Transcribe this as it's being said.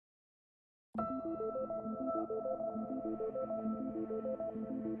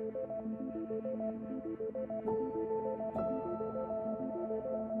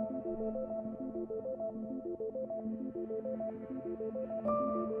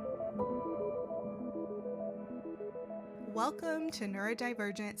Welcome to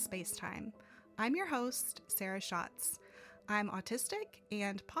Neurodivergent Spacetime. I'm your host, Sarah Schatz. I'm autistic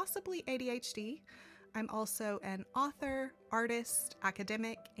and possibly ADHD. I'm also an author, artist,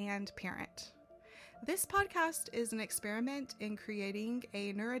 academic, and parent. This podcast is an experiment in creating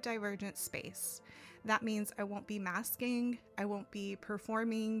a neurodivergent space. That means I won't be masking, I won't be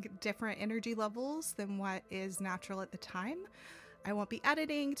performing different energy levels than what is natural at the time. I won't be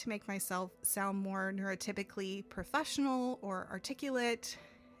editing to make myself sound more neurotypically professional or articulate.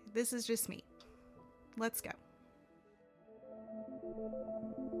 This is just me. Let's go.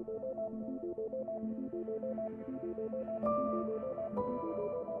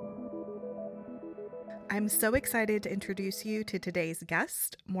 I'm so excited to introduce you to today's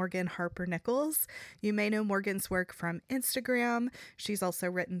guest, Morgan Harper Nichols. You may know Morgan's work from Instagram. She's also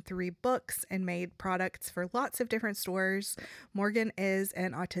written 3 books and made products for lots of different stores. Morgan is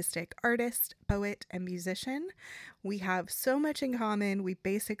an autistic artist, poet, and musician. We have so much in common, we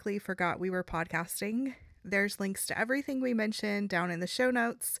basically forgot we were podcasting. There's links to everything we mentioned down in the show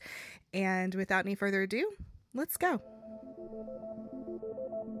notes. And without any further ado, let's go.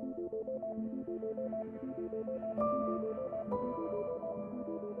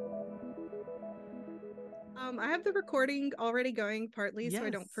 I have the recording already going partly so I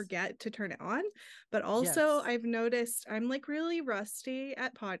don't forget to turn it on, but also I've noticed I'm like really rusty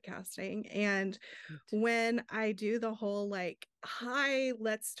at podcasting, and when I do the whole like, hi,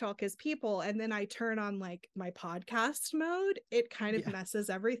 let's talk as people, and then I turn on like my podcast mode, it kind of messes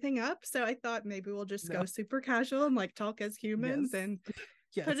everything up. So I thought maybe we'll just go super casual and like talk as humans and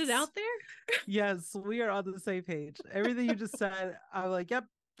put it out there. Yes, we are on the same page. Everything you just said, I'm like, yep,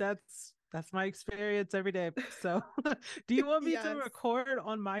 that's my experience every day. So do you want me to record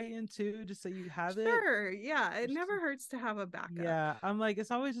on my end too, just so you have it? Sure. Yeah, it never hurts to have a backup. Yeah, I'm like, it's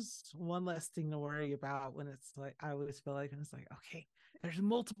always just one less thing to worry about when it's like, I always feel like, and it's like, okay, there's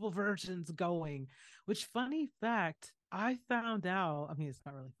multiple versions going. Which, funny fact, I found out, I mean, it's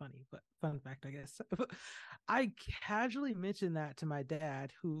not really funny, but fun fact, I guess. I casually mentioned that to my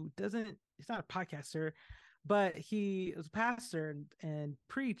dad, who he's not a podcaster, but he was a pastor and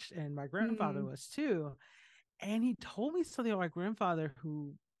preached, and my grandfather was too. And he told me something about my grandfather,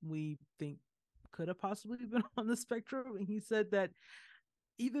 who we think could have possibly been on the spectrum. And he said that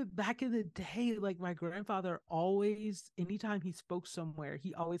even back in the day, like my grandfather always, anytime he spoke somewhere,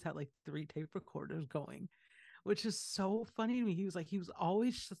 he always had like 3 tape recorders going, which is so funny to me. He was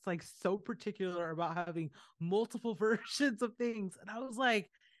always just like so particular about having multiple versions of things. And I was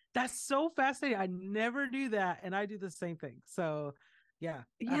like, that's so fascinating. I never knew that. And I do the same thing. So yeah.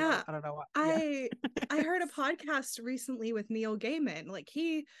 I don't know why. I heard a podcast recently with Neil Gaiman. Like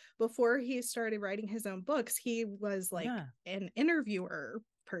before he started writing his own books, he was like an interviewer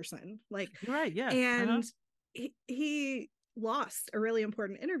person. Like, you're right. Yeah. And he lost a really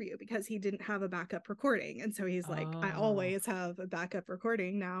important interview because he didn't have a backup recording. And so he's like, I always have a backup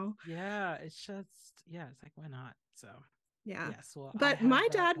recording now. Yeah. It's like, why not? So yeah. Yes, well, but my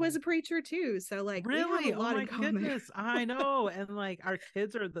dad was a preacher too, so like really, we have a lot in common. Goodness, I know. And like our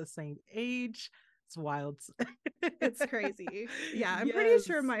kids are the same age. It's wild. It's crazy. Yeah, I'm pretty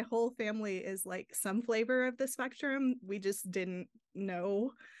sure my whole family is like some flavor of the spectrum. We just didn't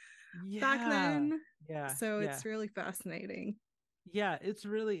know back then. So it's really fascinating. Yeah, it's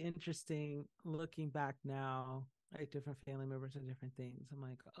really interesting looking back now, like different family members and different things. I'm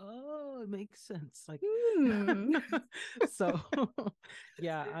like, oh, it makes sense. Like, so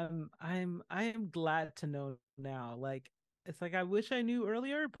yeah, I am glad to know now. Like, it's like I wish I knew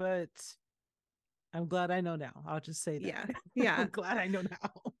earlier, but I'm glad I know now. I'll just say that. Yeah. I'm glad I know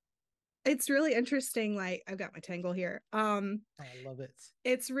now. It's really interesting. Like, I've got my tangle here. I love it.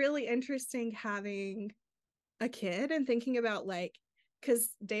 It's really interesting having a kid and thinking about like,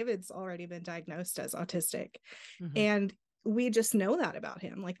 because David's already been diagnosed as autistic, and we just know that about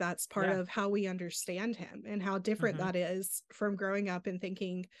him. Like, that's part of how we understand him, and how different that is from growing up and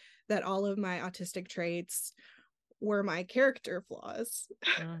thinking that all of my autistic traits were my character flaws.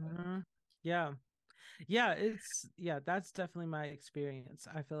 That's definitely my experience.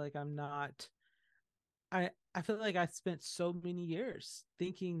 I feel like I feel like I spent so many years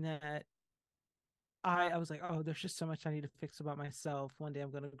thinking that I was like, oh, there's just so much I need to fix about myself. One day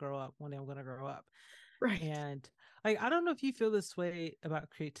I'm going to grow up. Right. And I don't know if you feel this way about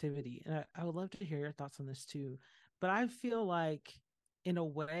creativity. And I would love to hear your thoughts on this too. But I feel like, in a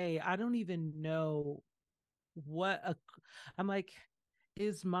way, I don't even know I'm like,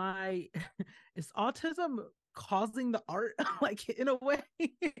 is autism causing the art like in a way.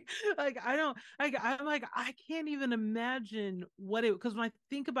 Like I don't like I'm like I can't even imagine what it, because when I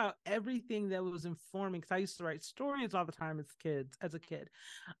think about everything that was informing, because I used to write stories all the time as a kid.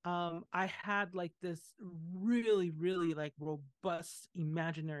 I had like this really like robust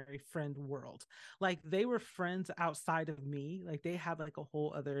imaginary friend world. Like they were friends outside of me, like they had like a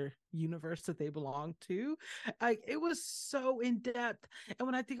whole other universe that they belonged to. Like it was so in depth. And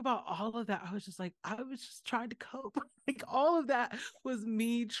when I think about all of that, I was just like, I was just trying to cope. Like all of that was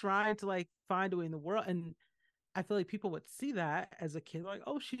me trying to like find a way in the world. And I feel like people would see that as a kid, like,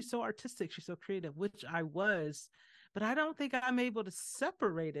 oh, she's so artistic, she's so creative, which I was. But I don't think I'm able to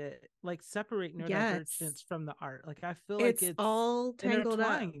separate it, like separate Yes. neurodivergence from the art. Like I feel like It's it's all tangled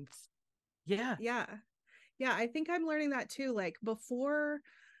up. intertwined. Yeah. Yeah. Yeah, I think I'm learning that too. Like before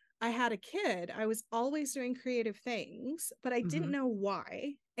I had a kid, I was always doing creative things, but I didn't Mm-hmm. know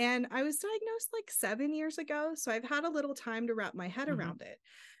why. And I was diagnosed like 7 years ago. So I've had a little time to wrap my head Mm-hmm. around it.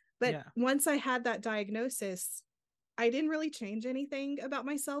 But Yeah. once I had that diagnosis, I didn't really change anything about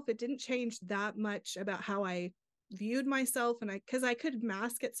myself. It didn't change that much about how I viewed myself. And because I could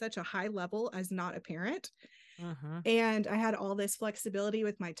mask at such a high level as not a parent. Mm-hmm. And I had all this flexibility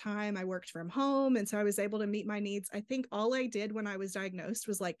with my time. I worked from home. And so I was able to meet my needs. I think all I did when I was diagnosed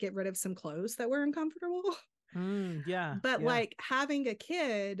was like get rid of some clothes that were uncomfortable. Yeah. But Yeah. like having a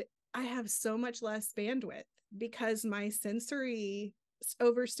kid, I have so much less bandwidth because my sensory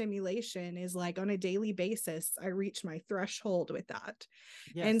overstimulation is like on a daily basis. I reach my threshold with that.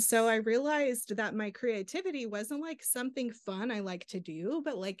 And so I Yes. realized that my creativity wasn't like something fun I like to do,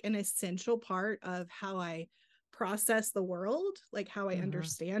 but like an essential part of how I process the world, like how I Mm-hmm.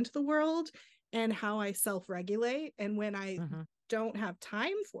 understand the world and how I self regulate. And when I Mm-hmm. don't have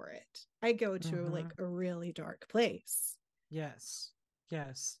time for it, I go to Mm-hmm. like a really dark place. Yes.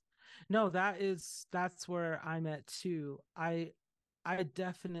 Yes. No, that's where I'm at too. I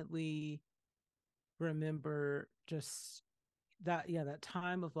definitely remember just that, yeah, that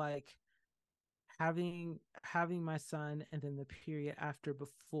time of like having my son, and then the period after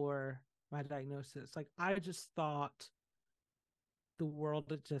before my diagnosis. Like I just thought the world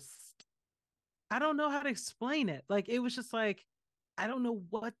had just, I don't know how to explain it. Like it was just like, I don't know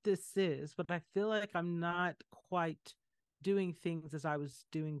what this is, but I feel like I'm not quite doing things as I was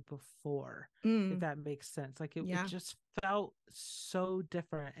doing before, if Mm, that makes sense. Like it yeah. just felt so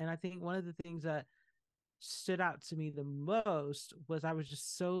different. And I think one of the things that stood out to me the most was I was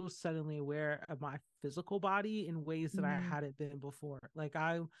just so suddenly aware of my physical body in ways that I Mm. hadn't been before. Like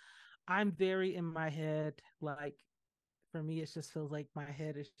I'm very in my head, like for me, it just feels like my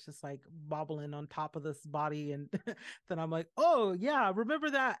head is just like bobbling on top of this body. And then I'm like, oh, yeah, remember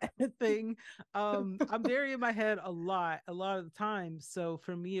that thing. I'm very in my head a lot of the time. So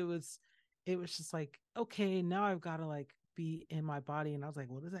for me, it was just like, okay, now I've got to like be in my body. And I was like,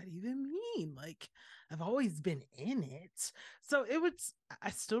 what does that even mean? Like, I've always been in it. So it was,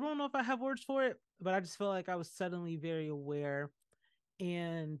 I still don't know if I have words for it, but I just felt like I was suddenly very aware.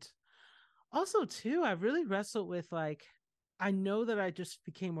 And also too, I really wrestled with like, I know that I just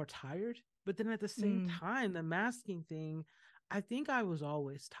became more tired, but then at the same Mm. time, the masking thing, I think I was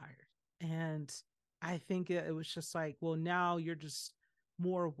always tired. And I think it was just like, well, now you're just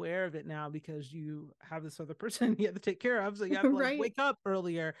more aware of it now because you have this other person you have to take care of. So you have to like Right. wake up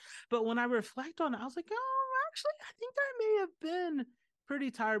earlier. But when I reflect on it, I was like, oh, actually, I think I may have been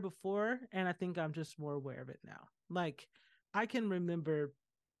pretty tired before. And I think I'm just more aware of it now. Like I can remember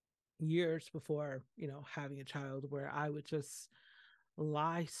years before, having a child, where I would just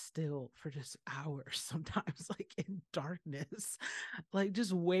lie still for just hours sometimes, like in darkness, like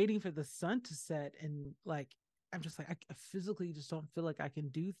just waiting for the sun to set. And like, I'm just like, I physically just don't feel like I can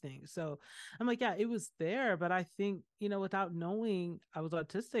do things. So I'm like, yeah, it was there. But I think, without knowing I was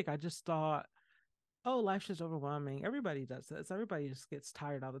autistic, I just thought, oh, life's just overwhelming. Everybody does this. Everybody just gets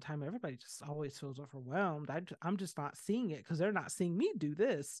tired all the time. Everybody just always feels overwhelmed. I'm just not seeing it because they're not seeing me do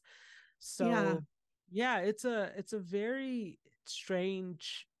this. Yeah. So yeah, it's a very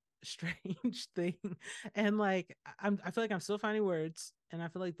strange strange thing. And like I feel like I'm still finding words, and I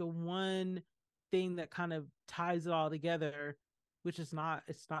feel like the one thing that kind of ties it all together, which is not,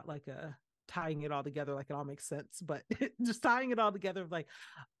 it's not like a tying it all together like it all makes sense, but just tying it all together like,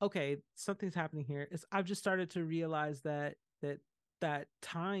 okay, something's happening here, is I've just started to realize that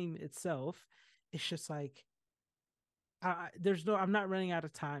time itself is just like, I'm not running out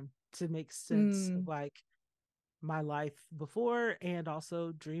of time to make sense of Mm. like my life before, and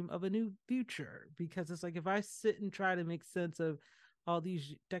also dream of a new future. Because it's like, if I sit and try to make sense of all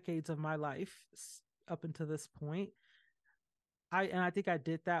these decades of my life up until this point, I think I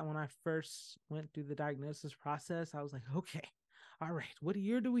did that when I first went through the diagnosis process. I was like, okay, all right, what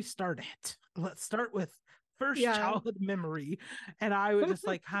year do we start at? Let's start with first Yeah. childhood memory. And I would just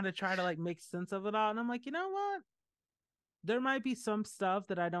like kind of try to like make sense of it all. And I'm like, you know what? There might be some stuff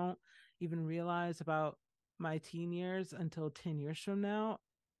that I don't even realize about my teen years until 10 years from now.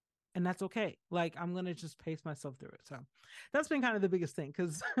 And that's okay. Like, I'm going to just pace myself through it. So that's been kind of the biggest thing.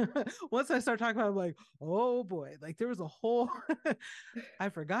 Cause once I start talking about it, I'm like, oh boy, like there was a whole, I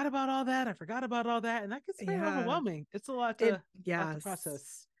forgot about all that. I forgot about all that. And that gets very Yeah. overwhelming. It's It, a lot to yes.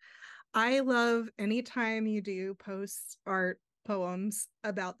 process. I love anytime you do post art poems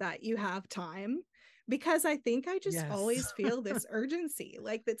about that, you have time, because I think I just Yes. always feel this urgency.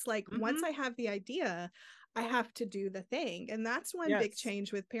 Like, it's like once Mm-hmm. I have the idea, I have to do the thing. And that's one big Yes.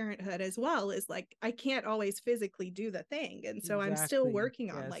 change with parenthood as well, is like I can't always physically do the thing. And so I'm still Exactly.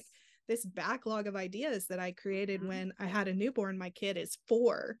 working on like Yes. this backlog of ideas that I created Mm-hmm. when I had a newborn. My kid is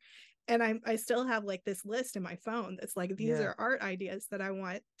 4, and I still have like this list in my phone that's like, these Yeah. are art ideas that I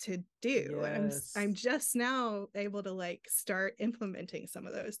want to do, and I'm Yes. just now able to like start implementing some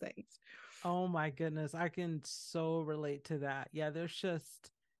of those things. Oh my goodness. I can so relate to that. Yeah. There's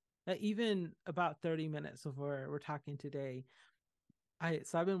just even about 30 minutes before we're talking today.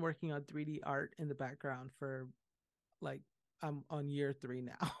 I've been working on 3D art in the background for like I'm on year 3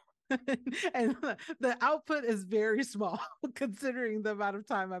 now. And the output is very small considering the amount of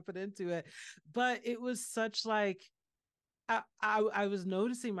time I put into it. But it was such like I was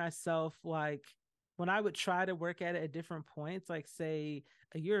noticing myself like when I would try to work at it at different points, like say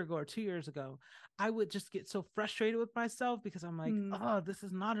a year ago or 2 years ago, I would just get so frustrated with myself because I'm like, Mm, oh, this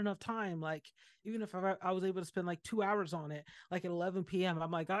is not enough time. Like, even if I was able to spend like 2 hours on it, like at 11 p.m.,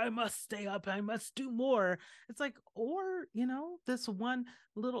 I'm like, I must stay up, I must do more. It's like, or, this one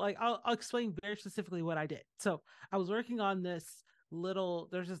little, like, I'll explain very specifically what I did. So I was working on this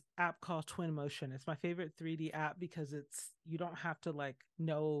there's this app called Twinmotion. It's my favorite 3D app because you don't have to like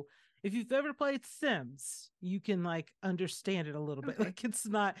know if you've ever played Sims, you can like understand it a little bit. okay. Like it's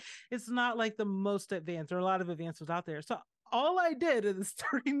not like the most advanced. There are a lot of advanced out there. So all I did in this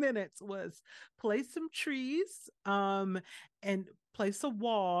 30 minutes was place some trees, and place a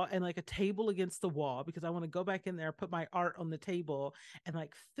wall and like a table against the wall because I want to go back in there, put my art on the table and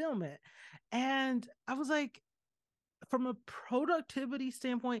like film it. And I was like, from a productivity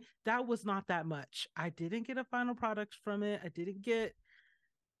standpoint, that was not that much. I didn't get a final product from it. It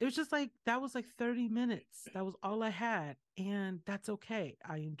was just like, that was like 30 minutes. That was all I had. And that's okay.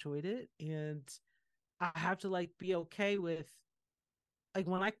 I enjoyed it. And I have to like be okay with like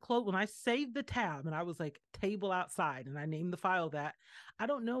when I saved the tab and I was like table outside and I named the file that, I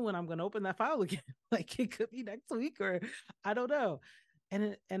don't know when I'm going to open that file again. Like it could be next week or I don't know.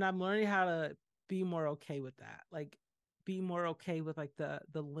 And I'm learning how to be more okay with that. Like be more okay with like the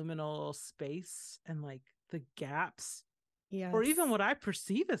liminal space and like the gaps or even Yes. what I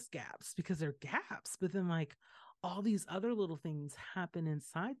perceive as gaps because they're gaps, but then like all these other little things happen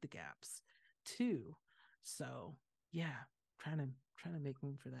inside the gaps too. So yeah, trying to trying to make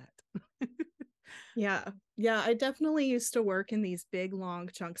room for that. Yeah. Yeah. I definitely used to work in these big, long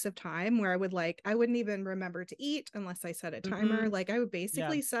chunks of time where I wouldn't even remember to eat unless I set a Mm-hmm. timer. Like, I would Yeah.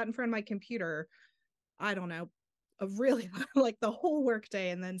 basically sit in front of my computer, I don't know, a really like the whole workday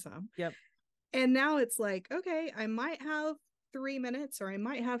and then some. Yep. And now it's like, okay, I might have 3 minutes or I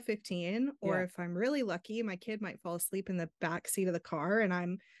might have 15. Or Yeah. if I'm really lucky, my kid might fall asleep in the back seat of the car and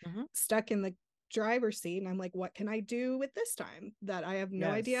I'm Mm-hmm. stuck in the driver's seat. And I'm like, what can I do with this time that I have no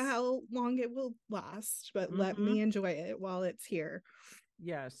idea Yes. how long it will last, but let Mm-hmm. me enjoy it while it's here.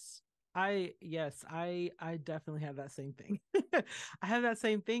 Yes. I definitely have that same thing. I have that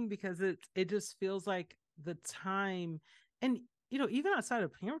same thing because it just feels like the time and even outside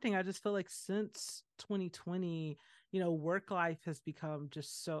of parenting, I just feel like since 2020, work life has become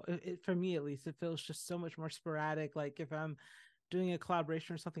just so for me at least, it feels just so much more sporadic. Like if I'm doing a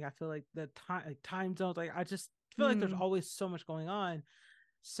collaboration or something, I feel like the time zones, like I just feel like there's Hmm. always so much going on.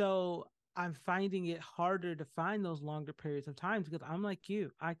 So I'm finding it harder to find those longer periods of time because I'm like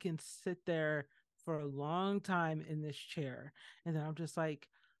you. I can sit there for a long time in this chair and then I'm just like,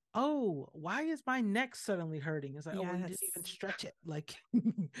 oh, why is my neck suddenly hurting? It's like, oh, well, you didn't even Yes. stretch it. Like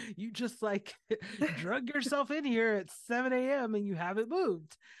you just like drug yourself in here at 7 a.m. and you haven't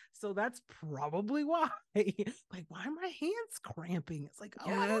moved. So that's probably why. Like, why are my hands cramping? It's like,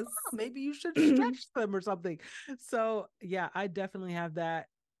 oh, I don't Yes. know. Maybe you should stretch them or something. So yeah, I definitely have that.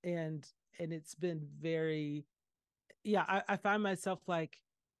 And it's been very, yeah, I find myself like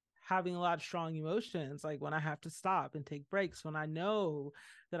having a lot of strong emotions, like when I have to stop and take breaks, when I know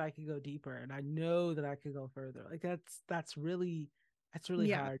that I could go deeper and I know that I could go further. Like that's really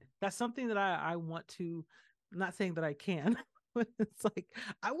Yeah. hard. That's something that I want to, I'm not saying that I can, but it's like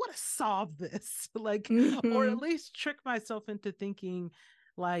I want to solve this, like, or at Hmm. least trick myself into thinking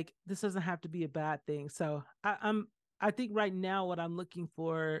like this doesn't have to be a bad thing. So I think right now what I'm looking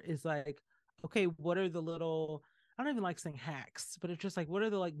for is like, okay, what are the little, I don't even like saying hacks, but it's just like, what are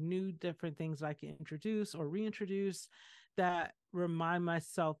the like new different things that I can introduce or reintroduce that remind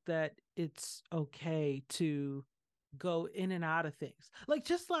myself that it's okay to go in and out of things. Like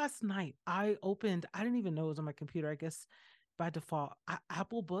just last night, I didn't even know it was on my computer. I guess by default,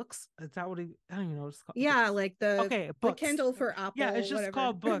 Apple Books. Is that what I don't even know what it's called. Yeah, like Okay, the books. Kindle for Yeah, Apple, it's just whatever.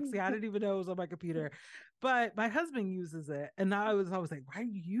 called books. Yeah, I didn't even know it was on my computer. But my husband uses it. And I was like, why do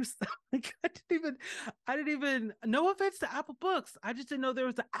you use that? Like I didn't even no offense to Apple Books. I just didn't know there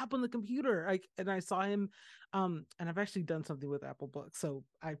was an app on the computer. Like, and I saw him and I've actually done something with Apple Books, so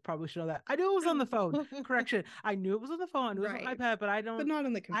I probably should know that. I knew it was on the phone. Correction. I knew it was on the phone, I knew it was on Right. iPad, but But not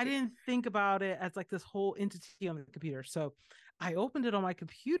on the I computer. didn't think about it as like this whole entity on the computer. So I opened it on my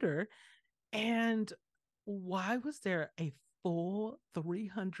computer, and why was there a full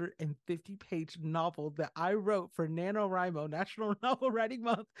 350-page novel that I wrote for NaNoWriMo, National Novel Writing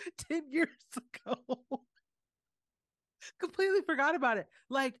Month, 10 years ago? Completely forgot about it.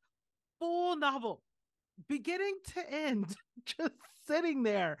 Like, full novel, beginning to end, just sitting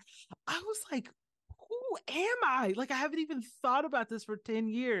there. I was like, who am I? Like, I haven't even thought about this for 10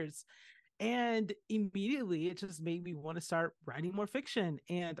 years. And immediately it just made me want to start writing more fiction.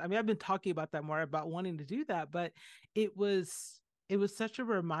 And I mean, I've been talking about that more, about wanting to do that, but it was it was such a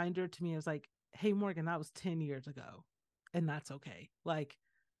reminder to me. I was like, hey Morgan, that was 10 years ago. And that's okay. Like,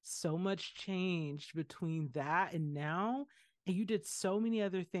 so much changed between that and now. And you did so many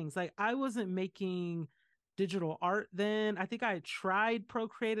other things. Like, I wasn't making digital art then. I think I tried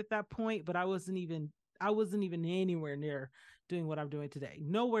Procreate at that point, but I wasn't even anywhere near doing what I'm doing today.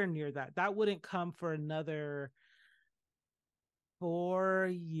 Nowhere near that. That wouldn't come for another 4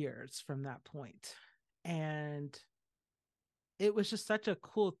 years from that point. And it was just such a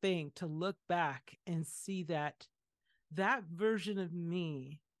cool thing to look back and see that that version of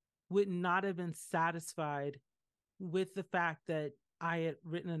me would not have been satisfied with the fact that I had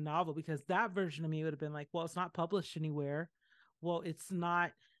written a novel, because that version of me would have been like, well, it's not published anywhere. Well, it's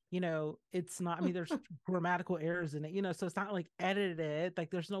not, it's not, I mean, there's grammatical errors in it, so it's not like edited, like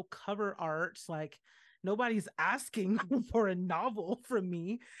there's no cover arts, like nobody's asking for a novel from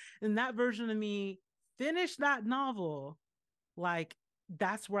me. And that version of me finished that novel, like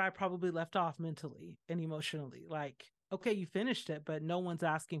that's where I probably left off mentally and emotionally. Like, okay, you finished it, but no one's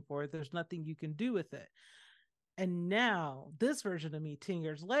asking for it. There's nothing you can do with it. And now this version of me 10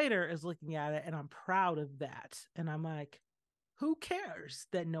 years later is looking at it and I'm proud of that. And I'm like, who cares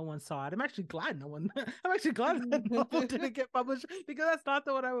that no one saw it? I'm actually glad I'm actually glad that novel didn't get published, because that's not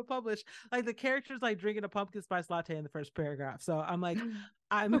the one I would publish. Like, the character's like drinking a pumpkin spice latte in the first paragraph. So I'm like,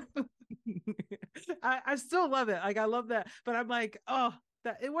 I'm, I still love it. Like, I love that. But I'm like, oh,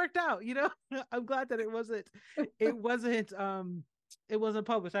 that it worked out, I'm glad that it wasn't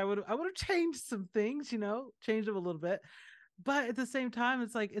published. I would have changed some things, changed them a little bit. But at the same time,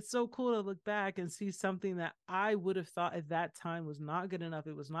 it's like, it's so cool to look back and see something that I would have thought at that time was not good enough.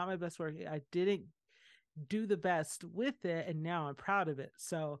 It was not my best work. I didn't do the best with it. And now I'm proud of it.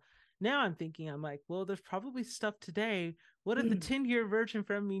 So now I'm thinking, I'm like, well, there's probably stuff today. What if the 10-year version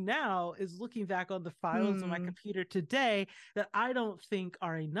from me now is looking back on the files on my computer today that I don't think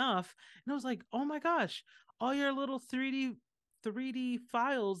are enough? And I was like, oh my gosh, all your little 3D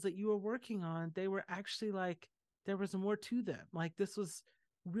files that you were working on, they were actually like, there was more to them. Like, this was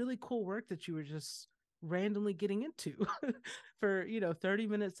really cool work that you were just randomly getting into for 30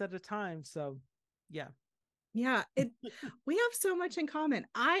 minutes at a time. So yeah. Yeah, we have so much in common.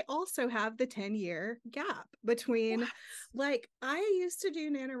 I also have the 10-year gap between, What? like, I used to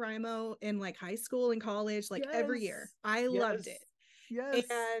do NaNoWriMo in like high school and college, like every year. Yes. I loved Yes. it. Yes.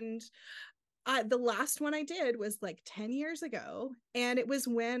 And the last one I did was like 10 years ago. And it was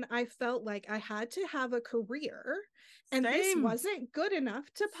when I felt like I had to have a career and this Same. wasn't good enough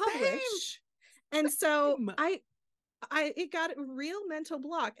to Same. publish. And so Same. it got a real mental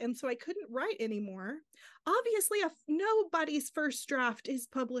block, and so I couldn't write anymore. Obviously, nobody's first draft is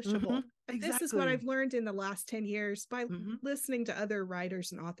publishable. This is what Exactly. I've learned in the last 10 years by Mm-hmm. listening to other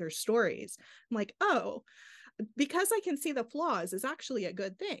writers and authors' stories. I'm like, oh, because I can see the flaws is actually a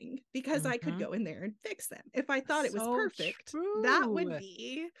good thing, because I could Mm-hmm. go in there and fix them. If I thought it was So perfect, that would true.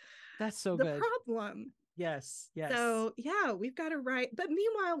 be That's so the good. problem. Yes, yes. So, yeah, we've got to write. But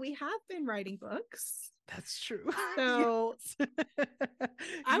meanwhile, we have been writing books. That's true. So, Yes.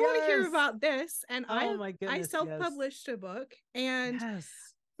 I want to hear Yes. about this. And Oh my I goodness, yes. self-published a book, and Yes.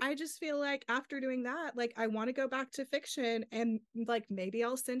 I just feel like after doing that, like I want to go back to fiction, and like maybe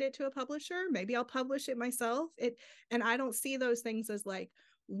I'll send it to a publisher, maybe I'll publish it myself. And I don't see those things as like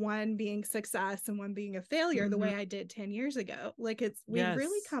one being success and one being a failure the way Hmm. I did 10 years ago. Like we've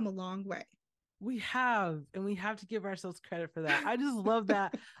really Yes. come a long way. We have, and we have to give ourselves credit for that. I just love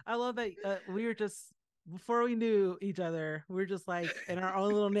that. I love that we were just before we knew each other, we are just like in our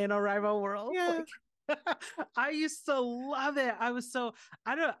own little NaNoWriMo world. Yeah. Like I used to love it. I was so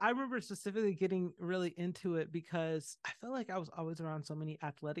I don't I remember specifically getting really into it because I felt like I was always around so many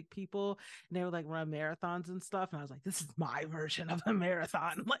athletic people and they would like run marathons and stuff. And I was like, this is my version of a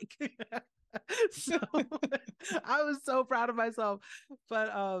marathon. Like so I was so proud of myself.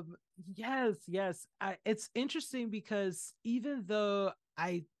 But yes, yes. It's interesting because even though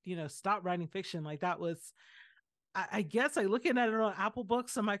I, stopped writing fiction, like that was I guess I looking at it on Apple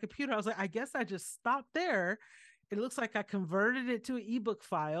Books on my computer, I was like, I guess I just stopped there. It looks like I converted it to an ebook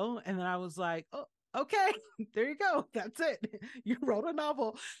file, and then I was like, oh, okay, there you go. That's it. You wrote a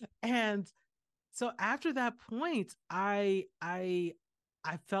novel. And so after that point, I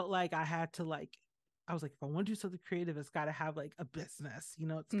felt like I had to like I was like, if I want to do something creative, it's got to have like a business,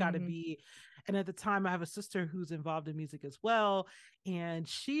 it's got to Mm-hmm. be. And at the time, I have a sister who's involved in music as well. And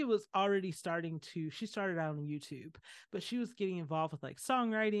she was already she started out on YouTube, but she was getting involved with like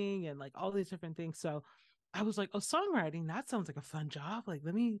songwriting and like all these different things. So I was like, oh, songwriting, that sounds like a fun job. Like,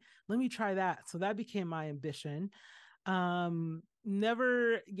 let me try that. So that became my ambition. That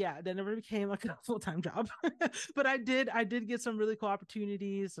never became like a full-time job. But I did get some really cool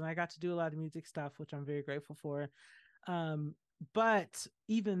opportunities and I got to do a lot of music stuff, which I'm very grateful for. um but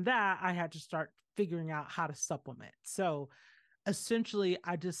even that I had to start figuring out how to supplement. So essentially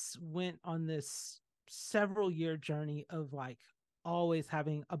I just went on this several year journey of like always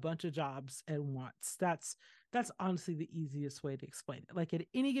having a bunch of jobs at once. That's honestly the easiest way to explain it. Like at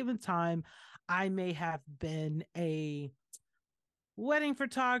any given time I may have been a wedding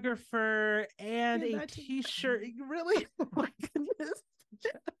photographer and Yeah, a that too. t-shirt. Really? Oh my goodness.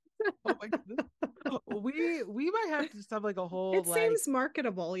 Oh my goodness. We might have to just have like a whole It like seems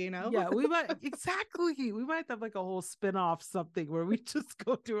marketable, you know? yeah, we might exactly. We might have like a whole spin-off something where we just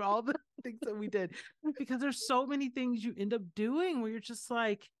go through all the things that we did because there's so many things you end up doing where you're just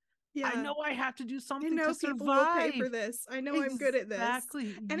like, I Yeah. know I have to do I something to know people will pay for survive. this. I know I'm good at this.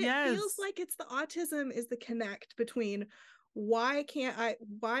 Exactly. And it feels Yes. like it's the autism is the connect between why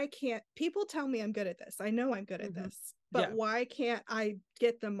can't people tell me I'm good at this? I know I'm good at Hmm. this, but Yeah. why can't I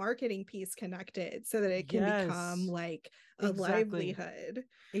get the marketing piece connected so that it can become Yes. like a Exactly. livelihood? Um,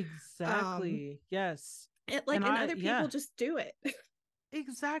 Exactly. Yes. And and I, other people yeah, just do it. Like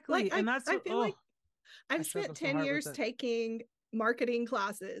exactly. And that's I what, feel like oh, I I've spent struggle so 10 hard with years it. taking marketing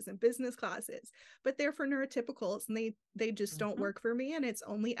classes and business classes, but they're for neurotypicals and they just don't Hmm. work for me. And it's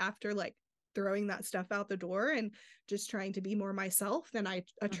only after like throwing that stuff out the door and just trying to be more myself, then I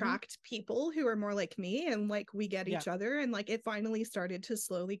Hmm. attract people who are more like me, and like we get Yeah. each other, and like it finally started to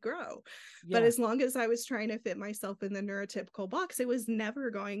slowly grow. But Yeah. as long as I was trying to fit myself in the neurotypical box, it was never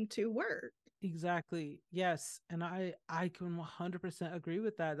going to work. Exactly. Yes. And I can 100% agree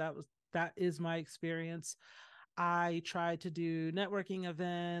with that. That is my experience. I tried to do networking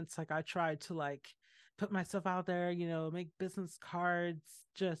events, like I tried to like put myself out there, make business cards,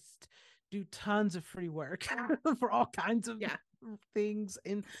 just do tons of free work for all kinds of Yeah. things.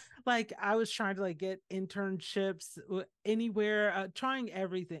 And like I was trying to like get internships anywhere, trying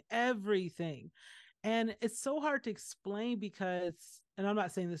everything. And it's so hard to explain because, and I'm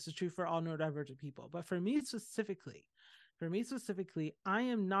not saying this is true for all neurodivergent people, but for me specifically, I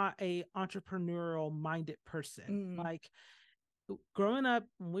am not a entrepreneurial minded person. Mm, Like growing up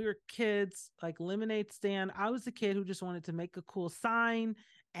when we were kids, like lemonade stand, I was the kid who just wanted to make a cool sign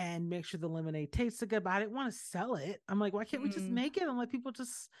and make sure the lemonade tasted good, but I didn't want to sell it. I'm like, why can't we just mm, make it and let people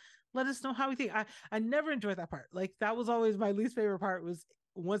just let us know how we think? I never enjoyed that part. Like that was always my least favorite part was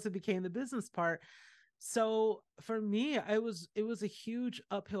once it became the business part. So for me it was a huge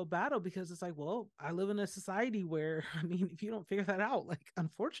uphill battle because it's like, well, I live in a society where I mean if you don't figure that out, like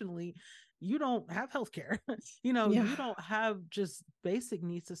unfortunately you don't have healthcare. yeah. You don't have just basic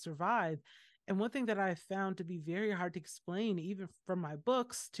needs to survive. And one thing that I found to be very hard to explain even from my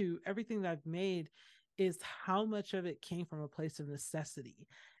books to everything that I've made is how much of it came from a place of necessity.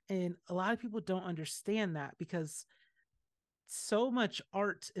 And a lot of people don't understand that because so much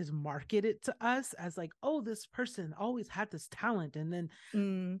art is marketed to us as like, oh, this person always had this talent and then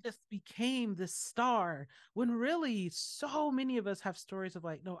Mm, just became this star, when really so many of us have stories of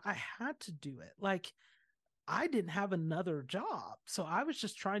like, no, I had to do it. Like, I didn't have another job. So I was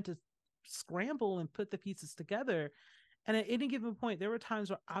just trying to scramble and put the pieces together. And at any given point, there were times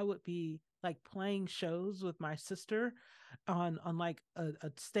where I would be like playing shows with my sister on like a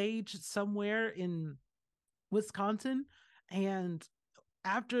stage somewhere in Wisconsin. And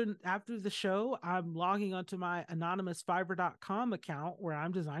after the show, I'm logging onto my anonymous fiverr.com account where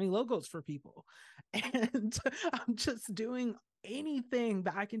I'm designing logos for people. And I'm just doing anything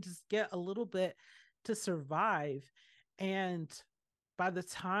that I can just get a little bit to survive. And by the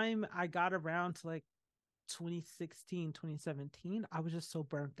time I got around to like 2016, 2017, I was just so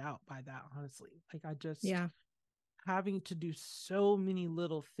burnt out by that, honestly. Like, I just yeah. having to do so many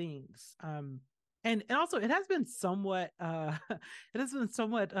little things. And also it has been somewhat it has been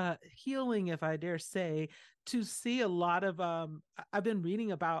somewhat healing, if I dare say, to see a lot of I've been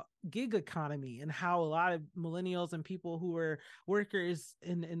reading about gig economy and how a lot of millennials and people who were workers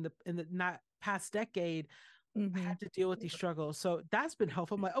in the not past decade Hmm. had to deal with these struggles. So that's been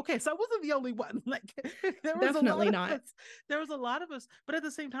helpful. I'm like, okay, so I wasn't the only one. Like, there was a lot Definitely of not. us. There was a lot of us. But at the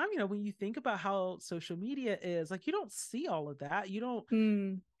same time, when you think about how social media is, like, you don't see all of that. Mm,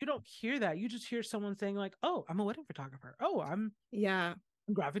 You don't hear that. You just hear someone saying like, "Oh, I'm a wedding photographer. Oh, I'm yeah.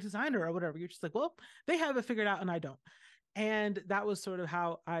 a graphic designer or whatever." You're just like, "Well, they have it figured out and I don't." And that was sort of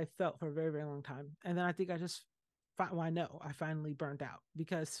how I felt for a very, very long time. And then I think I just, well, I know I finally burned out,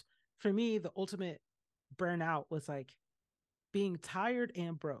 because for me, the ultimate burnout was like being tired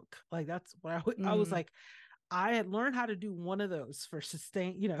and broke. Like, that's what I was Mm, like, I had learned how to do one of those for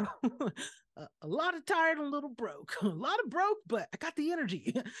sustain, a lot of tired, a little broke, a lot of broke, but I got the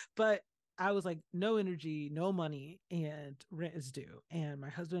energy. But I was like, no energy, no money, and rent is due. And my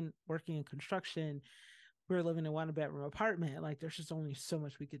husband working in construction, we were living in a 1 bedroom apartment. Like, there's just only so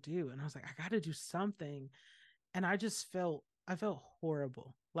much we could do. And I was like, I got to do something. And I felt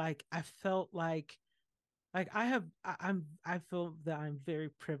horrible. Like, I felt like I feel that I'm very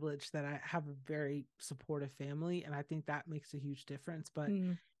privileged that I have a very supportive family, and I think that makes a huge difference. But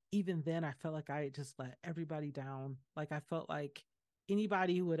mm, even then, I felt like I just let everybody down. Like, I felt like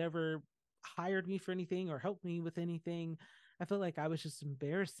anybody who had ever hired me for anything or helped me with anything, I felt like I was just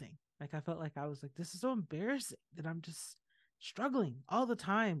embarrassing. Like, I felt like I was like, this is so embarrassing that I'm just struggling all the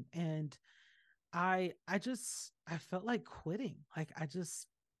time. And I felt like quitting. Like, I just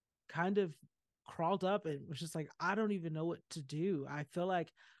kind of crawled up and was just like, I don't even know what to do. I feel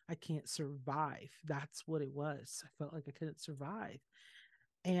like I can't survive. That's what it was. I felt like I couldn't survive.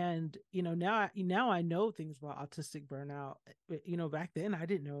 And now I know things about autistic burnout. Back then I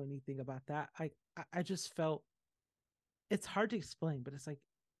didn't know anything about that. I just felt, it's hard to explain, but it's like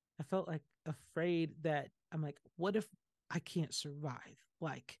I felt like afraid that I'm like, what if I can't survive?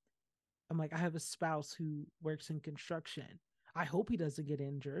 Like, I'm like, I have a spouse who works in construction. I hope he doesn't get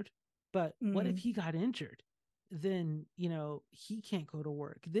injured. But what if mm, he got injured? Then, he can't go to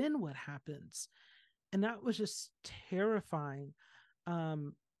work. Then what happens? And that was just terrifying. I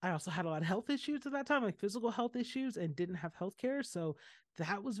also had a lot of health issues at that time, like physical health issues, and didn't have health care. So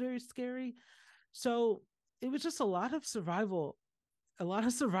that was very scary. So it was just a lot of survival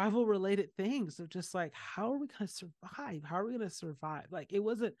related things of just like, how are we going to survive? How are we going to survive? Like, it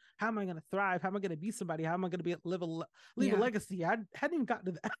wasn't, how am I going to thrive? How am I going to be somebody? How am I going to leave a yeah. legacy? I hadn't even gotten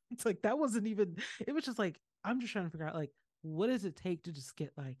to that. It's like, that wasn't even, it was just like, I'm just trying to figure out, like, what does it take to just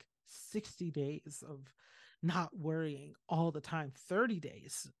get like 60 days of not worrying all the time, 30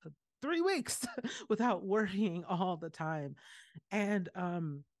 days, 3 weeks without worrying all the time. And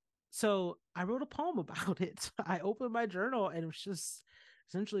so I wrote a poem about it. I opened my journal and it was just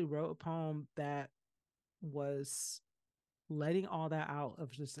essentially wrote a poem that was letting all that out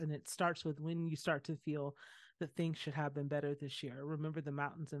of just, and it starts with, when you start to feel that things should have been better this year, remember the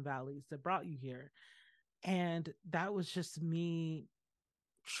mountains and valleys that brought you here. And that was just me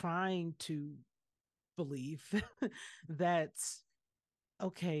trying to believe that,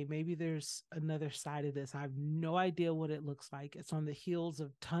 okay, maybe there's another side of this. I have no idea what it looks like. It's on the heels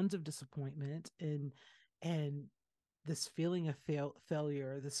of tons of disappointment and this feeling of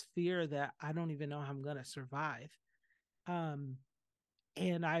failure, this fear that I don't even know how I'm gonna survive. Um,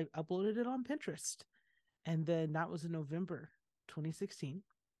 and I uploaded it on Pinterest, and then that was in November 2016,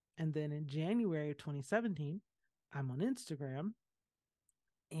 and then in January 2017, I'm on Instagram,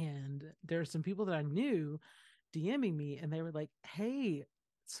 and there are some people that I knew DMing me, and they were like, "Hey,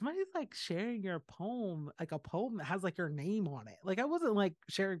 somebody's like sharing your poem, like a poem that has like your name on it. Like I wasn't like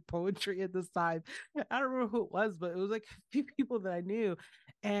sharing poetry at this time. I don't remember who it was, but it was like a few people that I knew.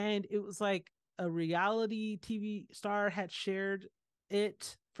 And it was like a reality TV star had shared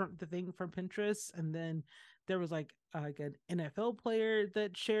it from the thing from Pinterest. And then there was like an NFL player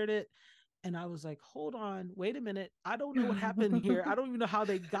that shared it. And I was like, hold on, wait a minute. I don't know what happened here. I don't even know how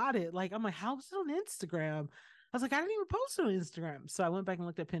they got it. Like, I'm like, how was it on Instagram? I was like, I didn't even post it on Instagram. So I went back and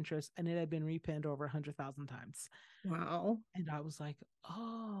looked at Pinterest and it had been repinned over 100,000 times. Wow. And I was like,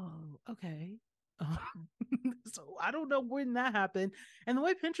 oh, okay. So I don't know when that happened. And the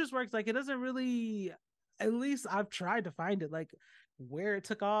way Pinterest works, like, it doesn't really, at least I've tried to find it, like, where it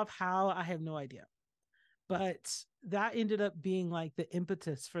took off, how, I have no idea. But that ended up being like the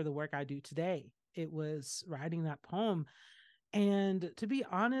impetus for the work I do today. It was writing that poem. And to be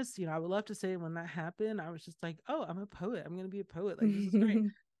honest, I would love to say when that happened, I was just like, oh, I'm a poet. I'm going to be a poet. Like, this is great.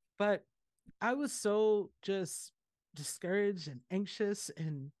 But I was so just discouraged and anxious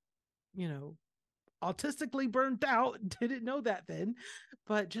and, you know, autistically burnt out. Didn't know that then,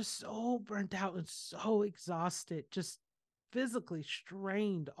 but just so burnt out and so exhausted, just physically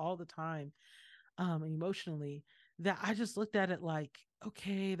strained all the time, emotionally, that I just looked at it like,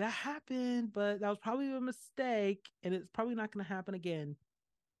 okay, that happened, but that was probably a mistake and it's probably not going to happen again.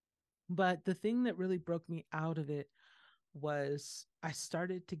 But the thing that really broke me out of it was I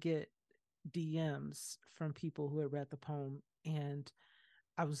started to get DMs from people who had read the poem. And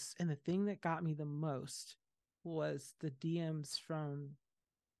the thing that got me the most was the DMs from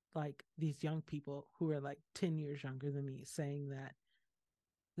like these young people who were like 10 years younger than me saying that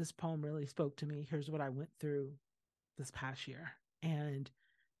this poem really spoke to me. Here's what I went through this past year. And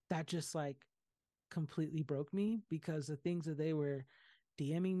that just like completely broke me because the things that they were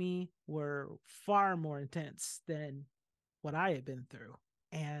DMing me were far more intense than what I had been through.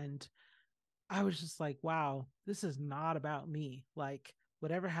 And I was just like, wow, this is not about me. Like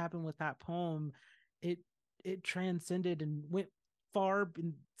whatever happened with that poem, it it transcended and went far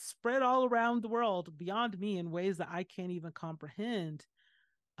and spread all around the world beyond me in ways that I can't even comprehend.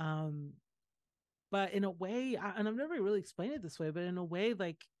 Um, but in a way, and I've never really explained it this way, but in a way,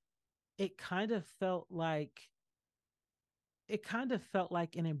 like it kind of felt like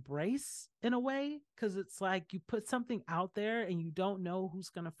an embrace in a way, because it's like you put something out there and you don't know who's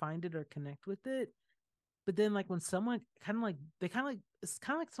going to find it or connect with it, but then like when someone it's kind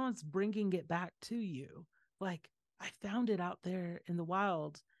of like someone's bringing it back to you, like, I found it out there in the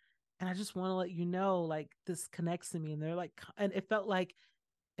wild and I just want to let you know, like, this connects to me. And they're like, and it felt like,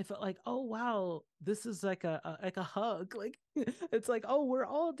 oh wow, this is like a hug. Like it's like, oh, we're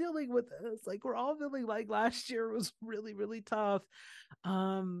all dealing with this. Like we're all feeling like last year was really, really tough.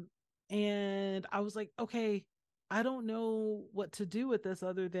 Um, and I was like, okay, I don't know what to do with this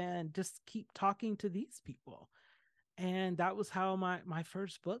other than just keep talking to these people. And that was how my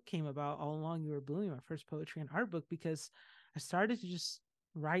first book came about, All Along You Were Blooming, my first poetry and art book, because I started to just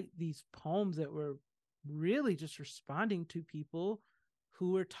write these poems that were really just responding to people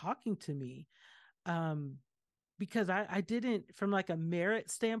who were talking to me. Um, because I didn't, from like a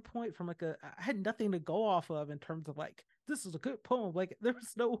merit standpoint, I had nothing to go off of in terms of like, this is a good poem. Like there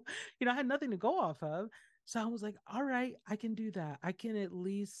was no, I had nothing to go off of. So I was like, all right, I can do that. I can at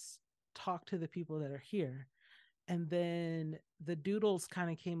least talk to the people that are here. And then the doodles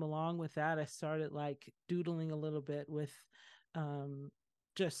kind of came along with that. I started like doodling a little bit with, um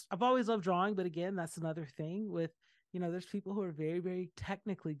just, I've always loved drawing, but again, that's another thing with, there's people who are very, very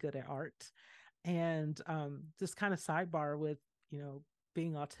technically good at art. And just kind of sidebar with, you know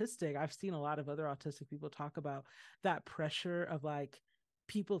being autistic, I've seen a lot of other autistic people talk about that pressure of like,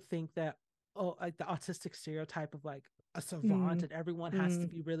 people think that, oh, like the autistic stereotype of like a savant Mm, and everyone has to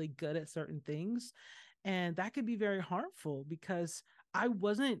mm, be really good at certain things. And that could be very harmful because I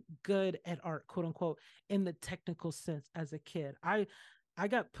wasn't good at art, quote unquote, in the technical sense as a kid. I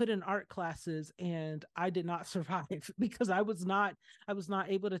got put in art classes and I did not survive because I was not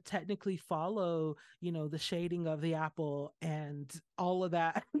able to technically follow, the shading of the apple and all of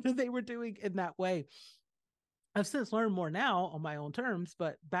that that they were doing in that way. I've since learned more now on my own terms,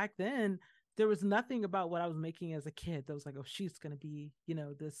 but back then there was nothing about what I was making as a kid that was like, oh, she's going to be,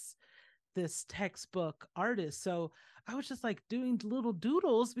 this textbook artist. So I was just like doing little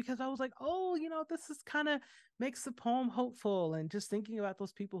doodles because I was like, oh, this is kind of makes the poem hopeful, and just thinking about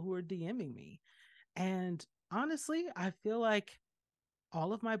those people who are DMing me. And honestly, I feel like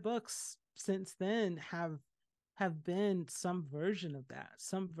all of my books since then have been some version of that,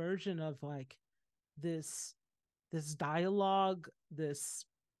 some version of like this this dialogue, this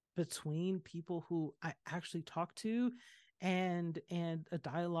between people who I actually talk to, and a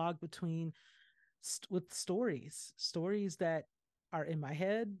dialogue between with stories that are in my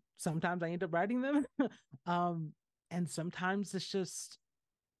head. Sometimes I end up writing them. um and sometimes it's just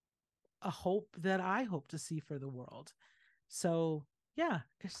a hope that I hope to see for the world. So yeah,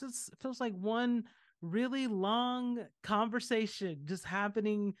 it feels like one really long conversation just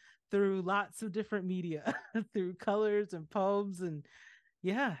happening through lots of different media, through colors and poems. And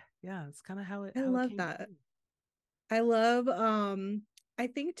yeah, yeah, it's kind of I how it love came to that. be. I love I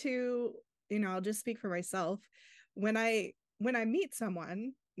think too, I'll just speak for myself. When I meet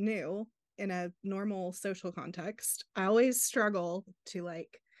someone new in a normal social context, I always struggle to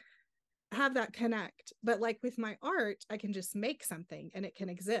like have that connect. But like with my art, I can just make something and it can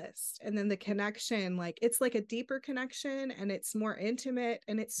exist. And then the connection, like it's like a deeper connection and it's more intimate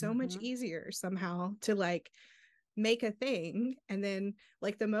and it's so much Mm-hmm. easier somehow to like make a thing. And then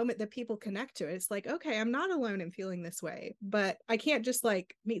like the moment that people connect to it, it's like, okay, I'm not alone in feeling this way. But I can't just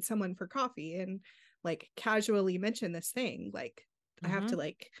like meet someone for coffee and like casually mention this thing. Like I have Mm-hmm. to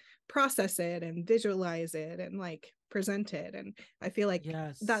like process it and visualize it and like present it. And I feel like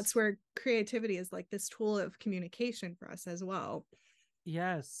that's Yes. where creativity is like this tool of communication for us as well.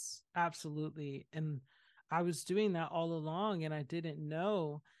 Yes, absolutely. And I was doing that all along and I didn't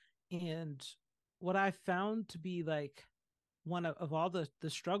know. And what I found to be like one of all the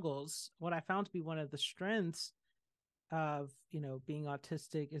struggles, what I found to be one of the strengths of, being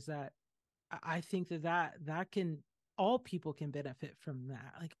autistic is that I think that can all people can benefit from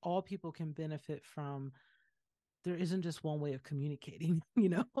that. Like all people can benefit from there isn't just one way of communicating,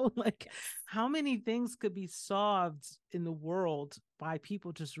 like Yes. how many things could be solved in the world by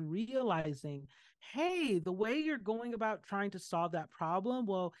people just realizing, hey, the way you're going about trying to solve that problem,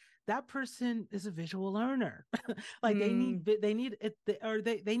 well, that person is a visual learner. Like Mm, they need it, or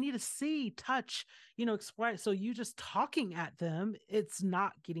they need to see, touch, express. So you just talking at them, it's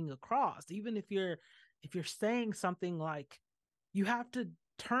not getting across. Even if you're saying something like you have to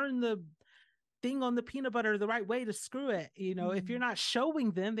turn the thing on the peanut butter the right way to screw it. If you're mm, not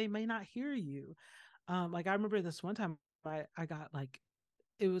showing them, they may not hear you. Like I remember this one time I got like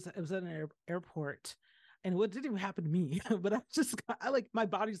it was at an airport, and what didn't even happen to me, but I like my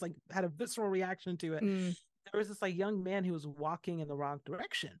body's like had a visceral reaction to it. mm, There was this like young man who was walking in the wrong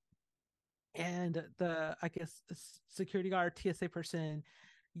direction, and the I guess security guard TSA person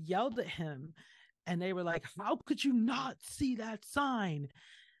yelled at him, and they were like, "How could you not see that sign?"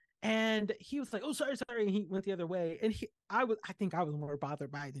 And he was like, "Oh, sorry, sorry." And he went the other way. And I think I was more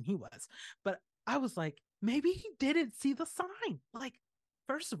bothered by it than he was. But I was like, maybe he didn't see the sign. Like,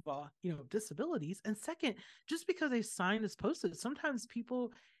 first of all, disabilities. And second, just because a sign is posted, sometimes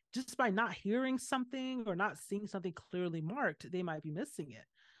people, just by not hearing something or not seeing something clearly marked, they might be missing it.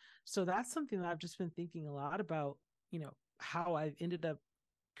 So that's something that I've just been thinking a lot about, how I've ended up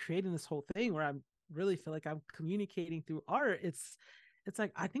creating this whole thing where I'm really feel like I'm communicating through art. It's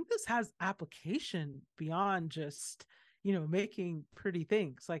like I think this has application beyond just, making pretty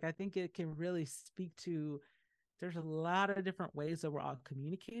things. Like I think it can really speak to there's a lot of different ways that we're all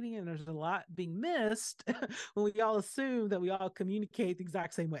communicating, and there's a lot being missed when we all assume that we all communicate the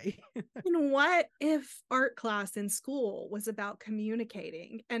exact same way. And what if art class in school was about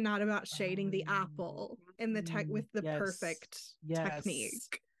communicating and not about shading the apple in the tech with the Yes, perfect yes,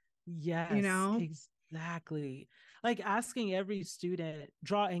 technique, you yes, know? exactly. Like asking every student,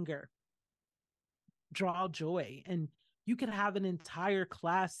 draw anger, draw joy, and you could have an entire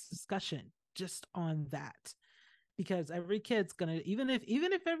class discussion just on that, because every kid's gonna, even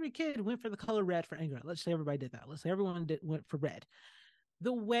if every kid went for the color red for anger, let's say everybody did that, let's say everyone went for red,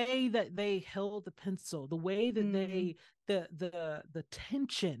 the way that they held the pencil, the way that Mm, they the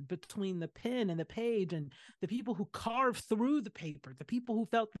tension between the pen and the page, and the people who carved through the paper, the people who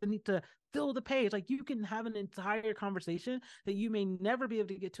felt the need to fill the page. Like you can have an entire conversation that you may never be able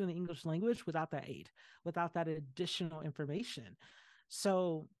to get to in the English language without that aid, without that additional information.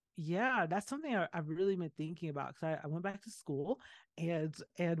 So yeah, that's something I've really been thinking about, because I went back to school, and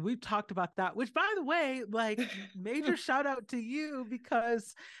we've talked about that, which by the way, like major shout out to you,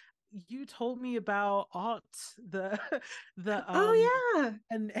 because you told me about alt the the oh, yeah.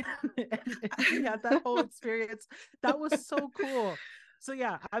 and we had that whole experience. That was so cool. So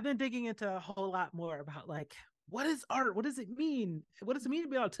yeah, I've been digging into a whole lot more about like what is art, what does it mean, what does it mean to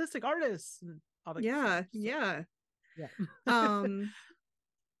be an autistic artist, and all that good stuff. Yeah, So yeah. yeah. Um,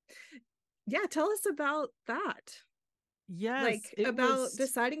 yeah, tell us about that. Yes, Like it about was.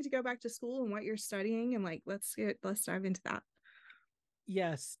 deciding to go back to school and what you're studying and like let's dive into that.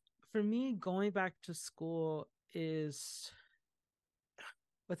 Yes, for me, going back to school is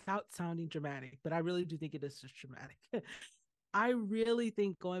without sounding dramatic, but I really do think it is just dramatic. I really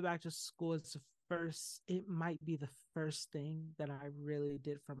think going back to school is the first, it might be the first thing that I really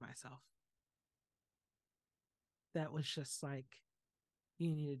did for myself. That was just like,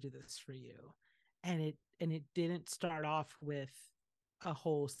 you need to do this for you. And it didn't start off with a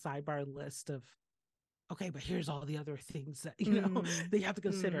whole sidebar list of, okay, but here's all the other things that Mm, that you have to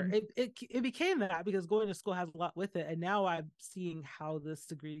consider. mm, It became that because going to school has a lot with it, and now I'm seeing how this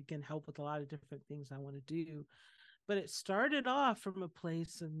degree can help with a lot of different things I want to do. But it started off from a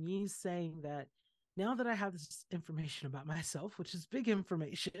place of me saying that now that I have this information about myself, which is big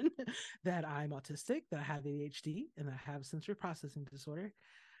information, that I'm autistic, that I have ADHD, and that I have sensory processing disorder,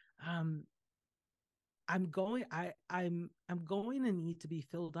 um, I'm going to need to be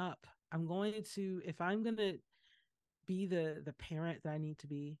filled up. I'm going to, if I'm going to be the parent that I need to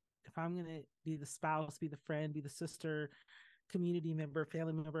be, if I'm going to be the spouse, be the friend, be the sister, community member,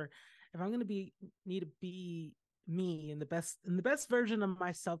 family member, if I'm going to be need to be me in the best version of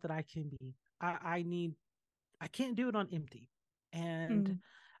myself that I can be, I need, I can't do it on empty. And mm.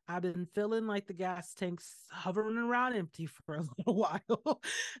 I've been feeling like the gas tank's hovering around empty for a little while.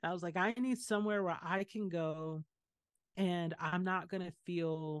 I was like, I need somewhere where I can go and I'm not going to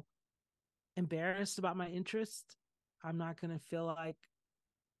feel embarrassed about my interest. I'm not going to feel like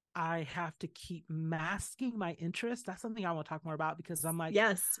I have to keep masking my interest. That's something I want to talk more about because I'm like,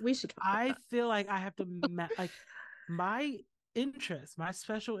 Yes, we should talk about I that. feel like I have to like my interests, my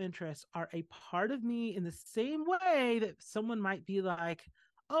special interests are a part of me in the same way that someone might be like,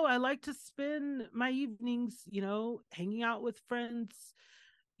 oh, I like to spend my evenings, hanging out with friends,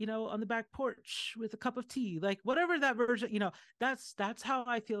 on the back porch with a cup of tea, like whatever that version, that's how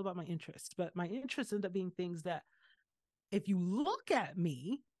I feel about my interests. But my interests end up being things that if you look at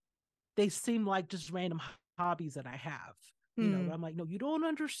me, they seem like just random hobbies that I have, Mm, but I'm like, no, you don't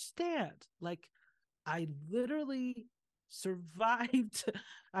understand. Like, I literally survived.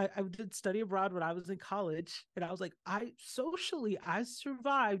 I did study abroad when I was in college, and I was like, I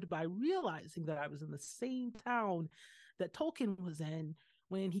survived by realizing that I was in the same town that Tolkien was in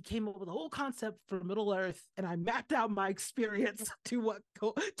when he came up with the whole concept for Middle Earth, and I mapped out my experience to what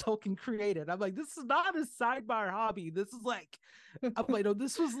Tolkien created. I'm like, this is not a sidebar hobby. This is like, I'm like, no,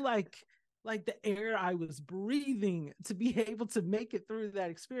 this was like the air I was breathing to be able to make it through that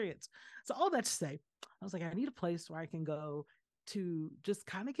experience. So all that to say, I was like, I need a place where I can go to just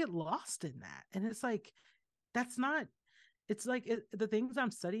kind of get lost in that. And it's like, that's not, it's like the things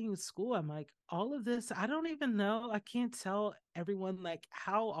I'm studying in school, I'm like, all of this, I don't even know. I can't tell everyone like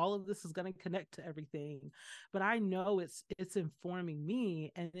how all of this is going to connect to everything. But I know it's informing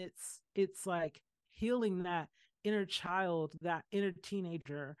me, and it's like healing that inner child, that inner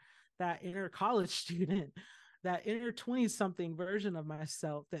teenager, that inner college student, that inner 20 something version of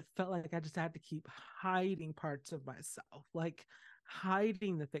myself that felt like I just had to keep hiding parts of myself, like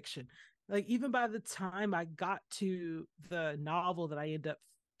hiding the fiction. Like even by the time I got to the novel that I ended up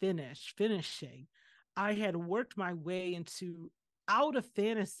finishing, I had worked my way into out of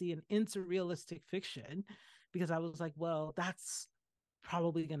fantasy and into realistic fiction because I was like, well, that's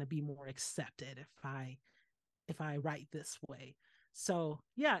probably going to be more accepted if I write this way. So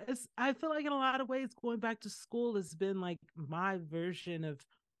yeah, it's, I feel like in a lot of ways going back to school has been like my version of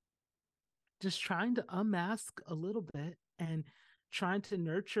just trying to unmask a little bit and trying to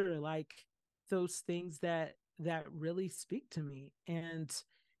nurture like those things that really speak to me. And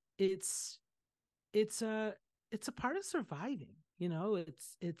it's it's a it's a part of surviving.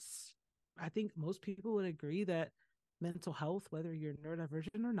 It's I think most people would agree that mental health, whether you're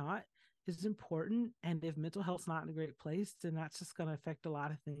neurodivergent or not, is important. And if mental health's not in a great place, then that's just going to affect a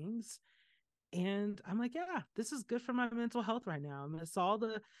lot of things. And I'm like, yeah, this is good for my mental health right now. I mean, it's all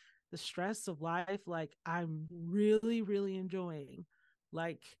the stress of life. Like I'm really, really enjoying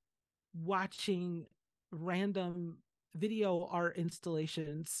like watching random video art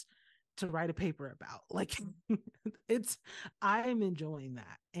installations to write a paper about. Like it's, I'm enjoying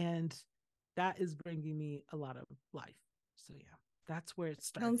that. And that is bringing me a lot of life. So yeah, that's where it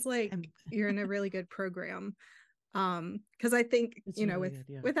started. sounds like And you're in a really good program. Because I think, it's really good.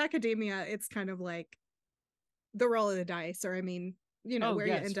 Yeah. with academia, it's kind of like the roll of the dice, or I mean, Oh, where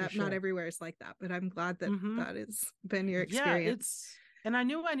you yes, end for up, not sure. everywhere is like that. But I'm glad that Mm-hmm. that has been your Yeah, experience. it's, and I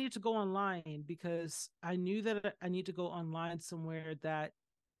knew I needed to go online because I knew that I need to go online somewhere that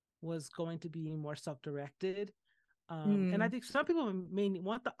was going to be more self-directed. And I Mm, think some people may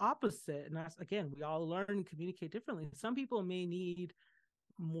want the opposite. And that's, again, we all learn and communicate differently. Some people may need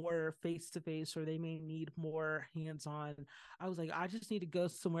more face to face, or they may need more hands on. I was like, I just need to go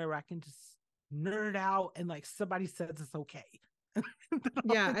somewhere where I can just nerd out and like somebody says it's okay. all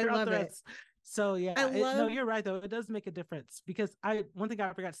Yeah, I throughout the love it. rest. So I yeah, no, love you're right though. It does make a difference because I one thing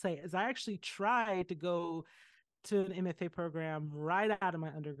I forgot to say is I actually tried to go to an MFA program right out of my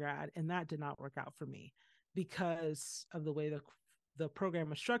undergrad, and that did not work out for me because of the way the program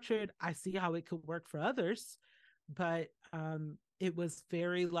was structured. I see how it could work for others, but it was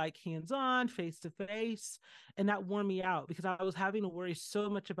very like hands on, face to face, and that wore me out because I was having to worry so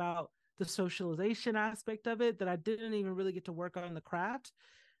much about the socialization aspect of it that I didn't even really get to work on the craft.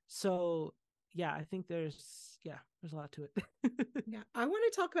 So yeah, I think there's a lot to it. Yeah, I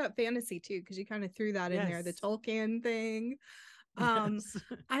want to talk about fantasy too because you kind of threw that in there, the Yes. Tolkien thing. Um, Yes.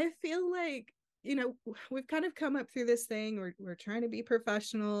 I feel like, we've kind of come up through this thing. We're trying to be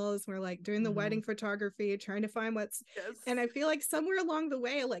professionals. We're like doing the Mm-hmm. wedding photography, trying to find what's, and Yes. I feel like somewhere along the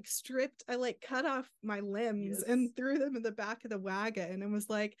way, I like cut off my limbs Yes. and threw them in the back of the wagon and was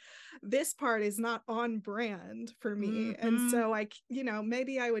like, this part is not on brand for me. And Mm-hmm. so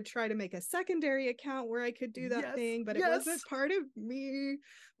maybe I would try to make a secondary account where I could do that Yes. thing, but it wasn't Yes. part of me.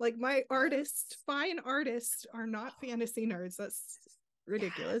 Like my artists, Yes. fine artists are not fantasy nerds. That's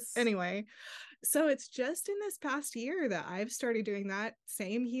ridiculous. Yes. Anyway, so it's just in this past year that I've started doing that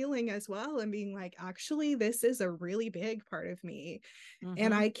same healing as well and being like, actually, this is a really big part of me.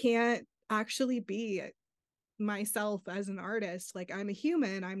 And Mm-hmm. I can't actually be myself as an artist. Like, I'm a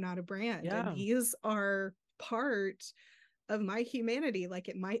human, I'm not a brand. And Yeah. these are part of my humanity. Like,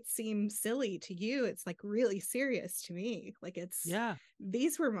 it might seem silly to you, it's like really serious to me. Like, Yeah.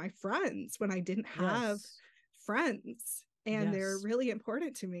 these were my friends when I didn't have Yes. friends, and they're Yes. really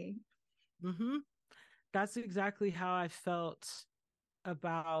important to me. Mm-hmm. That's exactly how I felt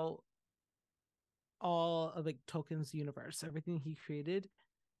about all of like Tolkien's universe, everything he created,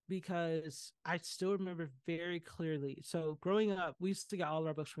 because I still remember very clearly. So growing up, we used to get all of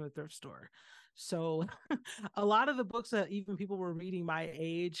our books from the thrift store. So a lot of the books that even people were reading my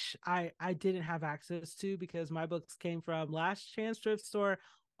age, I didn't have access to because my books came from Last Chance thrift store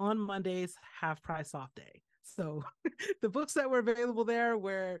on Mondays, half price off day. So the books that were available there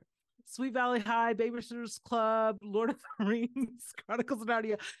were Sweet Valley High, Babysitters Club, Lord of the Rings, Chronicles of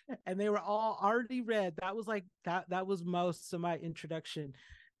Narnia, and they were all already read. That was like that was most of my introduction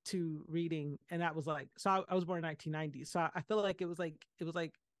to reading, and that was like I was born in 1990, so I feel like it was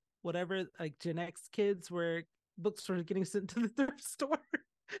like whatever like Gen X kids were books were getting sent to the thrift store.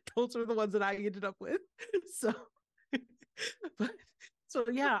 Those are the ones that I ended up with. So, but so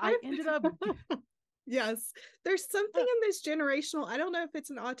yeah, I ended up Yes, there's something in this generational, I don't know if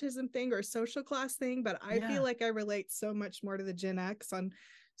it's an autism thing or a social class thing, but I feel yeah, like I relate so much more to the Gen X on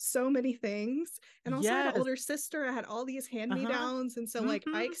so many things. And also I had an yes, older sister, I had all these hand me uh-huh, downs, and so like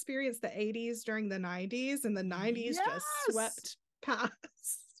I mm-hmm. experienced the 80s during the 90s, and the 90s just Yes, swept past.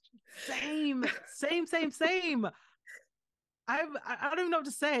 same. I don't even know what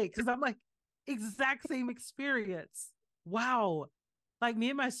to say because I'm like exact same experience. Wow. Like me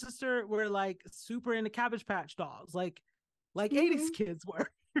and my sister were like super into Cabbage Patch dolls, like 80s Mhm. kids were.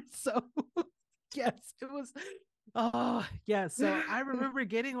 So yes, it was oh yeah. So I remember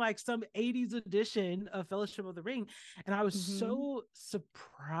getting like some 80s edition of Fellowship of the Ring, and I was Mhm. so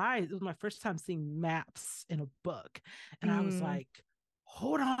surprised. It was my first time seeing maps in a book, and I was Mm. like,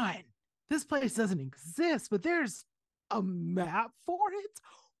 hold on, this place doesn't exist, but there's a map for it?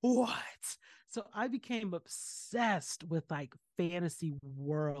 What? So I became obsessed with like fantasy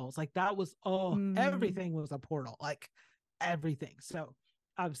worlds. Like that was Mm. everything was a portal. Like everything. So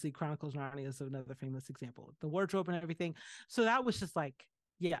obviously Chronicles of Narnia is another famous example. The wardrobe and everything. So that was just like,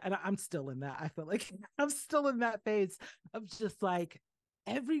 yeah, and I'm still in that. I feel like I'm still in that phase of just like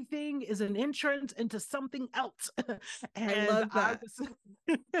everything is an entrance into something else. I And love I that. was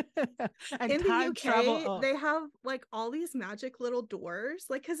and In the time travel. UK, Oh, they have like all these magic little doors,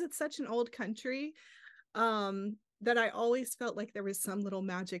 like because it's such an old country, that I always felt like there was some little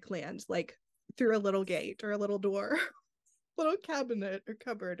magic land, like through a little gate or a little door, little cabinet or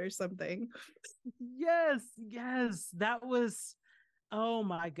cupboard or something. yes. That was oh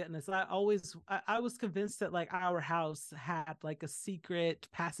my goodness. I was convinced that like our house had like a secret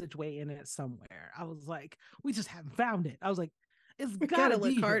passageway in it somewhere. I was like, we just haven't found it. I was like, it's We gotta gotta look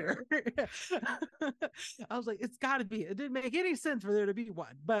be here. harder. I was like, it's gotta be. It didn't make any sense for there to be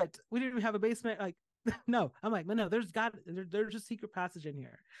one, but we didn't even have a basement. Like, no, I'm like, no, there's a secret passage in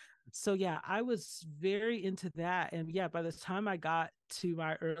here. So yeah, I was very into that. And yeah, by the time I got to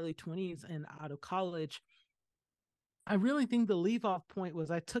my early 20s and out of college, I really think the leave off point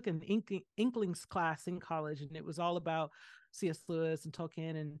was I took an Inklings class in college, and it was all about C.S. Lewis and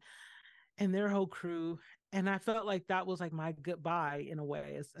Tolkien and their whole crew. And I felt like that was like my goodbye in a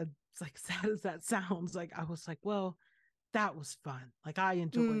way. It's like sad as that sounds. Like I was like, well, that was fun. Like I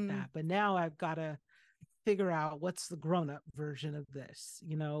enjoyed Mm, that. But now I've got to figure out what's the grown-up version of this.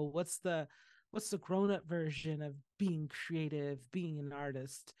 What's the grown-up version of being creative, being an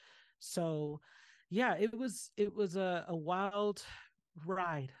artist. So yeah, it was a wild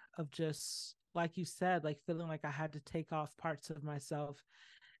ride of just like you said, like feeling like I had to take off parts of myself.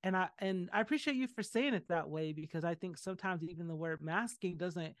 And I appreciate you for saying it that way, because I think sometimes even the word masking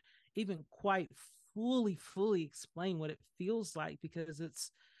doesn't even quite fully explain what it feels like, because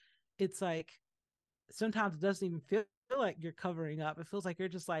it's like sometimes it doesn't even feel like you're covering up. It feels like you're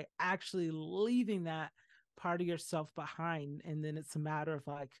just like actually leaving that part of yourself behind. And then it's a matter of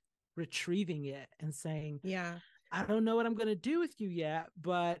like retrieving it and saying, yeah. I don't know what I'm going to do with you yet,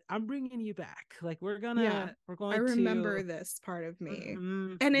 but I'm bringing you back. Like Yeah. we're I going remember to, this part of me.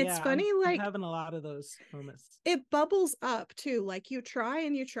 And it's yeah, funny, I'm like having a lot of those moments. it bubbles up too. Like you try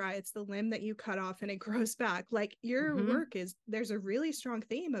and you try. It's the limb that you cut off and it grows back. Like your Mm-hmm. work is, there's a really strong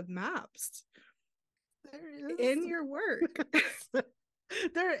theme of maps There in is. your work.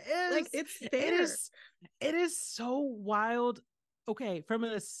 There Like is. it's It there. is. It is so wild. Okay, from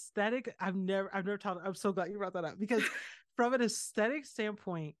an aesthetic, I've never talked. I'm so glad you brought that up, because from an aesthetic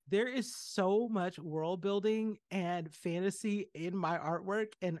standpoint, there is so much world building and fantasy in my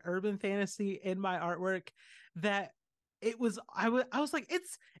artwork and urban fantasy in my artwork that I was like,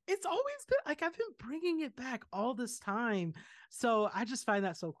 it's always been like I've been bringing it back all this time. So I just find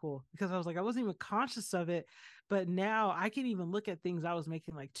that so cool, because I was like, I wasn't even conscious of it, but now I can even look at things I was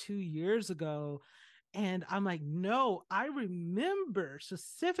making like 2 years ago, and I'm like, no, I remember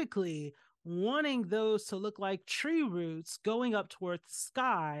specifically wanting those to look like tree roots going up toward the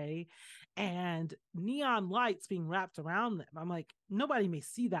sky and neon lights being wrapped around them. I'm like, nobody may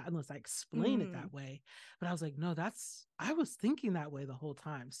see that unless I explain it Mm. that way. But I was like, no, I was thinking that way the whole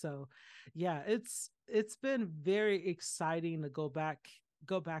time. So yeah, it's been very exciting to go back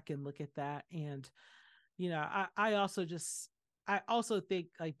and look at that. And I also think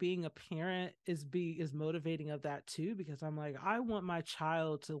like being a parent is motivating of that too, because I'm like, I want my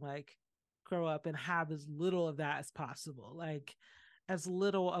child to like grow up and have as little of that as possible. Like as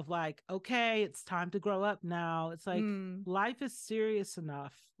little of like, okay, it's time to grow up now. It's like Mm. life is serious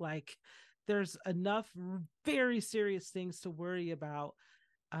enough. Like there's enough very serious things to worry about.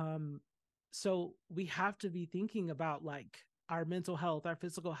 Um so we have to be thinking about like our mental health, our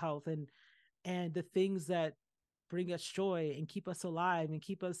physical health, and the things that bring us joy and keep us alive and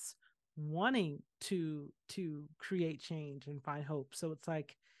keep us wanting to create change and find hope. So it's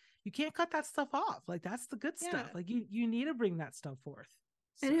like you can't cut that stuff off. Like that's the good stuff. Yeah. Like you need to bring that stuff forth.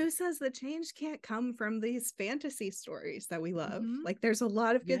 And So who says the change can't come from these fantasy stories that we love? mm-hmm. Like there's a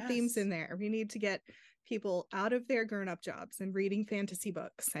lot of good themes Yes, in there. We need to get people out of their grown-up jobs and reading fantasy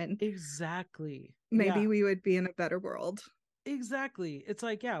books, and exactly. maybe Yeah, we would be in a better world. exactly. It's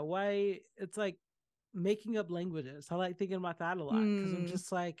like, yeah, why it's like making up languages. I like thinking about that a lot, because I'm Mm.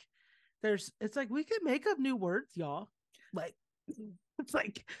 just like, it's like we could make up new words, y'all. Like it's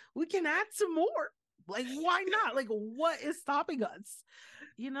like we can add some more. Like why not? Like what is stopping us?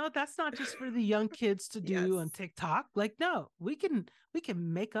 That's not just for the young kids to Yes. do on TikTok. Like no, we can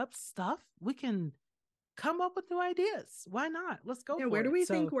make up stuff. We can come up with new ideas. Why not? Let's go Yeah, where for do it. we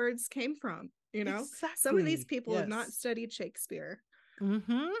think So words came from? Some of these exactly. people have not Yes. studied Shakespeare.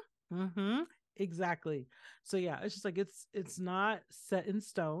 Mm-hmm. Mm-hmm. Exactly. So yeah, it's just like it's not set in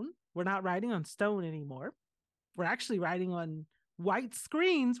stone. We're not writing on stone anymore. We're actually writing on white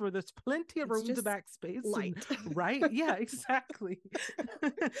screens where there's plenty of It's room to just backspace and light. write. Yeah, exactly.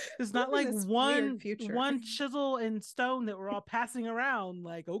 It's We not live in like this weird future. one chisel and stone that we're all passing around.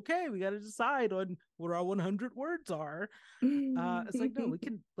 Like, okay, we got to decide on what our 100 words are. It's like, no,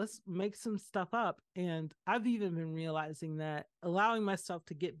 let's make some stuff up. And I've even been realizing that allowing myself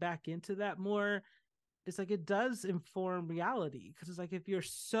to get back into that more, it's like it does inform reality, because it's like if you're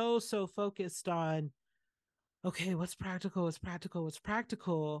so focused on, okay, what's practical,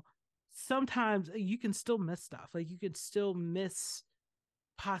 sometimes you can still miss stuff. Like you can still miss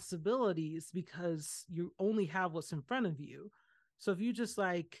possibilities because you only have what's in front of you. So if you just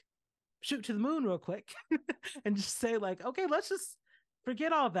like shoot to the moon real quick and just say like, okay, let's just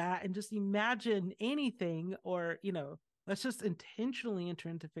forget all that and just imagine anything, or let's just intentionally enter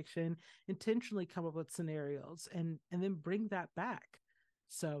into fiction, intentionally come up with scenarios, and then bring that back.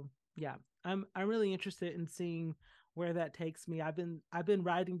 So yeah, I'm really interested in seeing where that takes me. I've been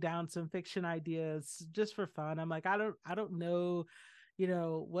writing down some fiction ideas just for fun. I'm like, I don't know,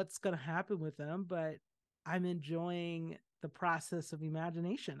 what's gonna happen with them, but I'm enjoying the process of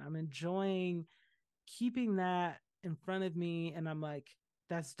imagination. I'm enjoying keeping that in front of me, and I'm like,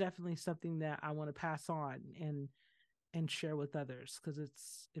 that's definitely something that I want to pass on. and share with others, because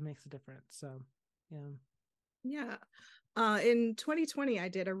it makes a difference. So yeah. Yeah. In 2020, I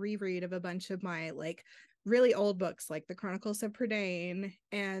did a reread of a bunch of my like really old books, like the Chronicles of Prydain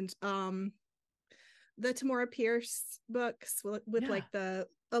and the Tamora Pierce books with Yeah. like the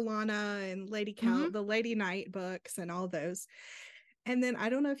Alana and Lady Cal, Mm-hmm. the Lady Knight books and all those. And then I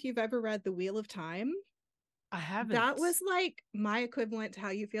don't know if you've ever read The Wheel of Time. I That haven't. was like my equivalent to how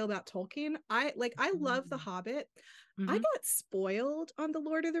you feel about Tolkien. I love The Hobbit. I Mm-hmm. got spoiled on The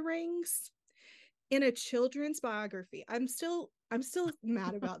Lord of the Rings in a children's biography. I'm still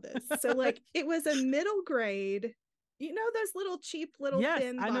mad about this. So like it was a middle grade, you know, those little cheap little Yes,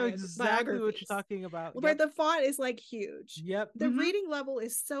 thin I know exactly what you're biographies talking about. where Yep. the font is like huge. Yep. The Mm-hmm. reading level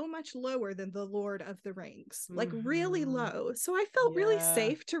is so much lower than The Lord of the Rings, like really Mm-hmm. low. So I felt really Yeah.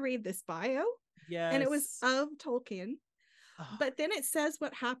 safe to read this bio, and it was Yes. of Tolkien. Oh. But then it says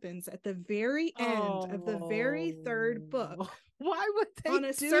what happens at the very end of the very third book Oh. Why would they on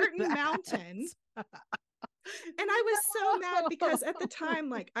a do certain that? mountain. And I was so mad because at the No. time,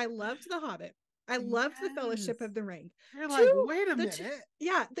 like, I loved The Hobbit. I loved The Yes. Fellowship of the Ring. You're like, Two, wait a the two, minute.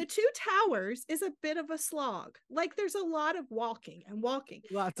 yeah, the Two Towers is a bit of a slog. Like, there's a lot of walking and walking.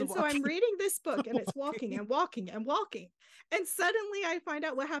 Lots of And so I'm walking. reading this book and it's walking Walking. and walking and walking. And suddenly I find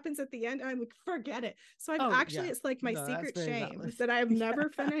out what happens at the end. And I'm like, forget it. So I've Oh actually, yeah. it's like my No, that's secret very shame valid. that I have never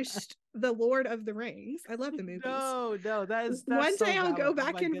Yeah. finished The Lord of the Rings. I love the movies. No, no, that's One so day I'll go valid. Oh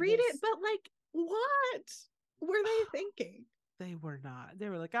back my and read it, goodness. but like, what were they thinking? They were not. They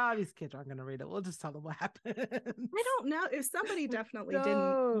were like, ah, oh, these kids aren't gonna read it. We'll just tell them what I happens. don't know if somebody definitely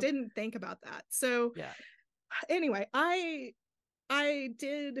didn't No. didn't think about that. So Yeah. anyway, I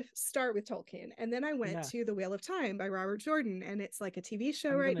did start with Tolkien and then I went Yeah. to The Wheel of Time by Robert Jordan, and it's like a TV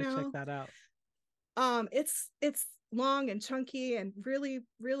show I'm right gonna check now. that out. It's long and chunky and really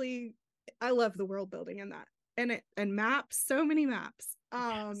really I love the world building in that. And maps, so many maps.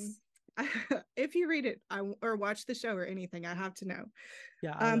 Yes. If you read it or watch the show or anything, I have to know.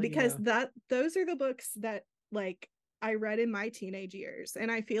 Yeah, I'll let you Because know. those are the books that like I read in my teenage years,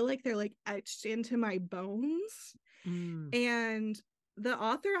 and I feel like they're like etched into my bones. Mm, And the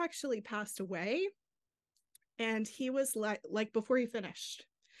author actually passed away, and he was like before he finished,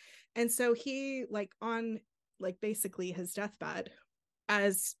 and so he like on like basically his deathbed,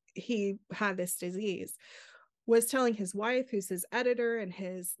 as he had this disease, was telling his wife, who's his editor, and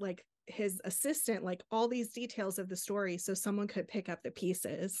his assistant, like all these details of the story so someone could pick up the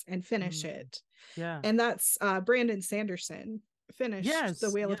pieces and finish mm, it. yeah. And that's Brandon Sanderson finished The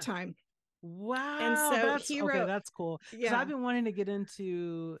Yes. Wheel of Yeah. Time. And Wow, so that's he okay. wrote, That's cool. Because I've yeah, been wanting to get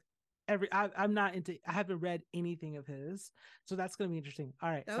into I'm not into. I haven't read anything of his, so that's going to be interesting. All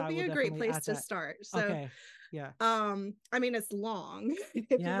right, that so would I be will a great definitely place add to that. start. So Okay. Yeah. I mean, it's long if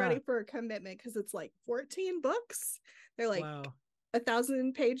you're Yeah. ready for a commitment, because it's like 14 books. They're like Wow.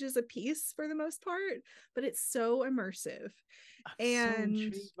 1,000 pages a piece for the most part, but it's so immersive. I'm so And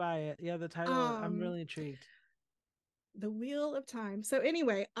intrigued by it. Yeah, the title. I'm um really intrigued. The Wheel of Time. So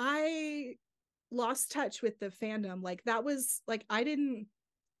anyway, I lost touch with the fandom. Like that was like I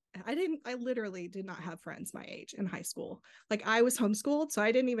literally did not have friends my age in high school. Like I was homeschooled, so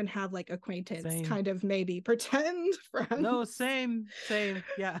I didn't even have like acquaintance, Same. kind of maybe pretend No, friends. same, same.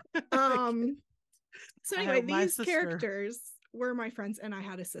 Yeah. Um so I anyway, have my these sister. characters were my friends, and I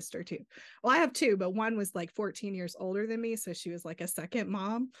had a sister too. Well, I have two, but one was like 14 years older than me, so she was like a second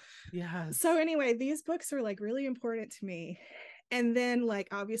mom. So Yes. anyway, these books were like really important to me. And then like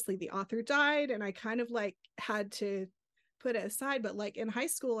obviously the author died, and I kind of like had to put it aside. But like in high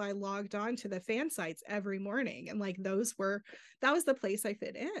school, I logged on to the fan sites every morning, and like that was the place I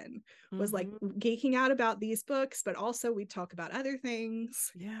fit in, was like Mm-hmm. geeking out about these books, but also we'd talk about other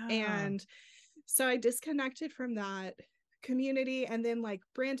things. Yeah. And so I disconnected from that community. And then like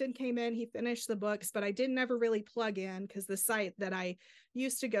Brandon came in, he finished the books, but I didn't ever really plug in because the site that I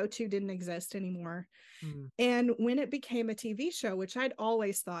used to go to didn't exist anymore. Mm. And when it became a TV show, which I'd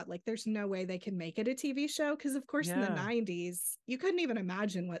always thought like there's no way they can make it a TV show, because of course in the Yeah. 90s you couldn't even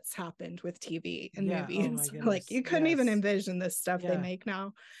imagine what's happened with TV and Yeah. Oh my movies. Like goodness. you couldn't even Yes. envision this stuff they Yeah. make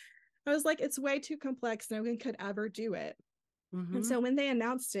now. I was like, it's way too complex, no one could ever do it. And Mm-hmm. so when they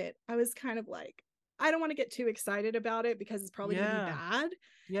announced it, I was kind of like, I don't want to get too excited about it because it's probably going to be Yeah. bad,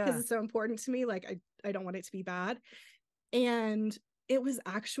 because Yeah. it's so important to me. Like I don't want it to be bad. And it was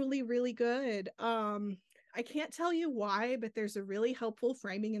actually really good. I can't tell you why, but there's a really helpful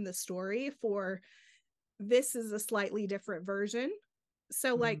framing in the story for this is a slightly different version.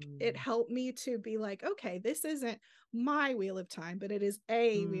 So like it Mm. helped me to be like, okay, this isn't my Wheel of Time, but it is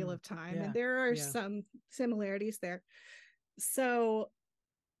a Wheel Mm. of Time. And Yeah. there are Yeah. some similarities there. So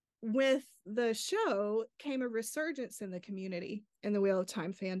with the show came a resurgence in the community in the Wheel of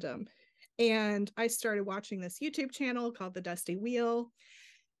Time fandom. And I started watching this YouTube channel called The Dusty Wheel.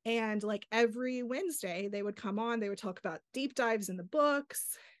 And like every Wednesday, they would come on, they would talk about deep dives in the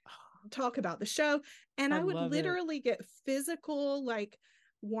books, talk about the show. And I I would love it. literally get physical, like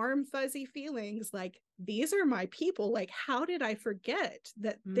warm, fuzzy feelings like, these are my people. Like, how did I forget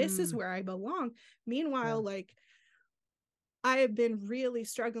that this is where I belong? Meanwhile, Yeah, like, I have been really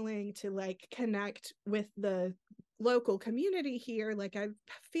struggling to like connect with the local community here. Like, I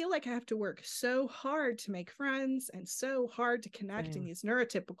feel like I have to work so hard to make friends and so hard to connect in same. these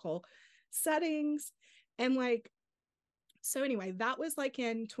neurotypical settings. And like, so anyway, that was like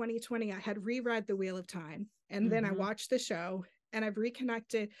in 2020. I had reread The Wheel of Time and then I Mm-hmm. watched the show and I've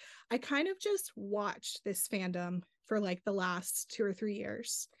reconnected. I kind of just watched this fandom for like the last 2 or 3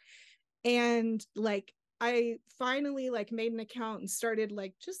 years. And like I finally like made an account and started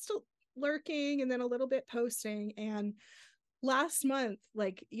like just lurking and then a little bit posting. And last month,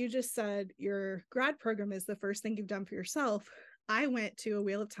 like you just said, your grad program is the first thing you've done for yourself. I went to a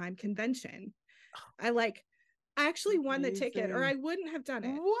Wheel of Time convention. I like I actually won the ticket or Amazing. I wouldn't have done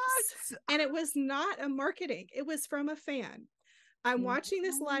it. What? And it was not a marketing, it was from a fan. I'm watching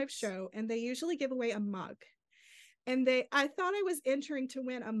this live What? show and they usually give away a mug. And I thought I was entering to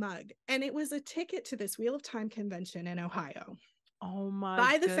win a mug and it was a ticket to this Wheel of Time convention in Ohio Oh my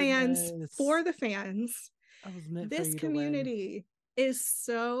by the fans goodness. for the fans. I was meant for This you to win. community is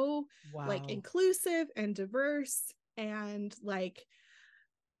so like Wow. inclusive and diverse and like,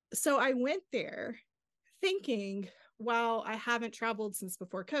 so I went there thinking, wow, I haven't traveled since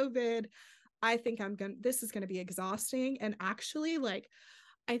before COVID. I think this is going to be exhausting. And actually, like,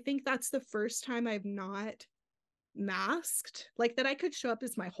 I think that's the first time I've not masked, like that I could show up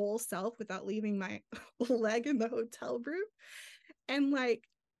as my whole self without leaving my leg in the hotel room. And like,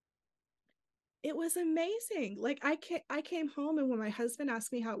 it was amazing. Like I came home and when my husband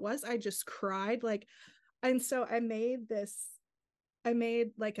asked me how it was, I just cried. Like, and so I made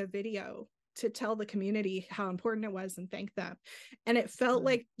like a video to tell the community how important it was and thank them. And it felt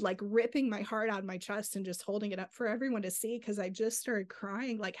Good. like ripping my heart out of my chest and just holding it up for everyone to see because I just started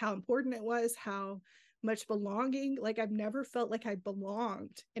crying like how important it was, how much belonging. Like I've never felt like I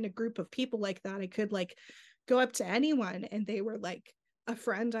belonged in a group of people like that. I could like go up to anyone and they were like a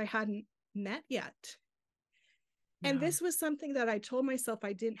friend I hadn't met yet. And Yeah. this was something that I told myself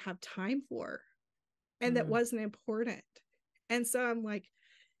I didn't have time for and that Mm. wasn't important. And so I'm like,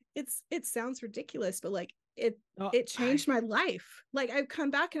 it sounds ridiculous, but like Oh, it changed my life. Like I've come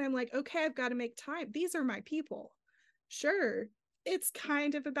back and I'm like, okay, I've got to make time. These are my people. Sure, it's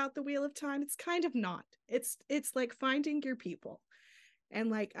kind of about the Wheel of Time. It's kind of not. It's like finding your people. And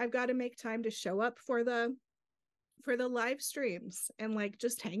like I've got to make time to show up for the live streams and like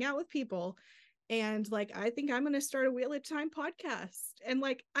just hang out with people. And like I think I'm going to start a Wheel of Time podcast. And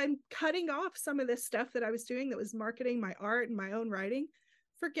like I'm cutting off some of this stuff that I was doing that was marketing my art and my own writing.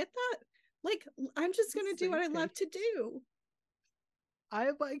 Forget that. Like I'm just going to do what I okay. love to do.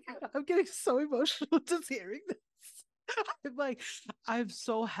 I'm like, I'm getting so emotional just hearing this. I'm like, I'm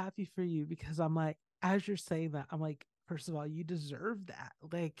so happy for you because I'm like, as you're saying that, I'm like, first of all, you deserve that.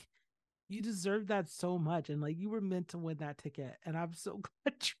 Like, you deserve that so much. And like, you were meant to win that ticket. And I'm so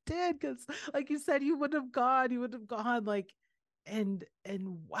glad you did because, like you said, you would have gone. Like, and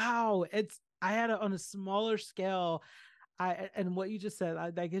wow, I had it on a smaller scale. And what you just said,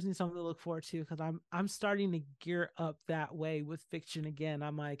 that gives me something to look forward to because I'm starting to gear up that way with fiction again.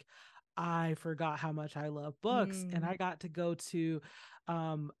 I'm like, I forgot how much I love books, and Mm. I got to go to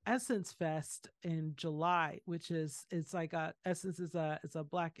Essence Fest in July, which is it's like a Essence is a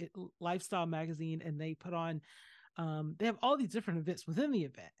black lifestyle magazine, and they put on they have all these different events within the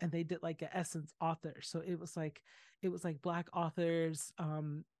event, and they did like an Essence author, so it was like black authors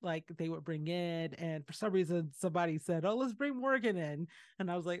like they would bring in, and for some reason somebody said, oh, let's bring Morgan in, and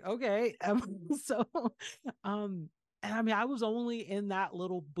I was like, okay. So um and I mean, I was only in that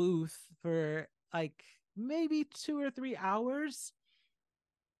little booth for like maybe 2 or 3 hours,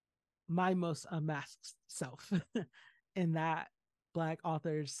 my most unmasked self in that black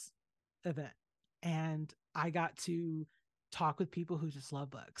authors event. And I got to talk with people who just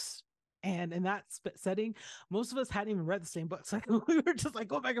love books. And in that setting, most of us hadn't even read the same books. Like we were just like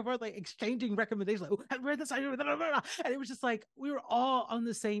going back and forth, like exchanging recommendations. Like, oh, I read this, I read that, and it was just like we were all on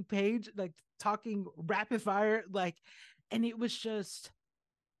the same page, like talking rapid fire, like, and it was just,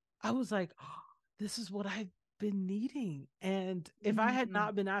 I was like, oh, this is what I've been needing. And if I had Mm.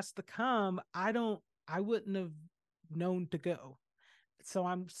 not been asked to come, I wouldn't have known to go. So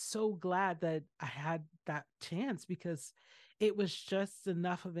I'm so glad that I had that chance because it was just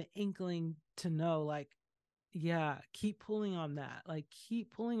enough of an inkling to know, like, yeah, keep pulling on that, like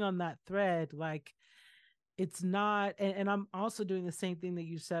keep pulling on that thread. Like it's not, and I'm also doing the same thing that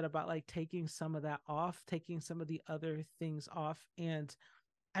you said about like taking some of that off, taking some of the other things off. And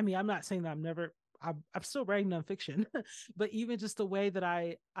I mean, I'm not saying that I'm still writing nonfiction, but even just the way that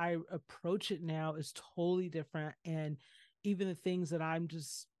I approach it now is totally different. And even the things that I'm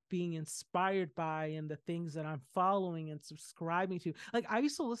just being inspired by and the things that I'm following and subscribing to. Like I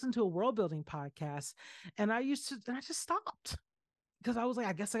used to listen to a world building podcast, and I just stopped because I was like,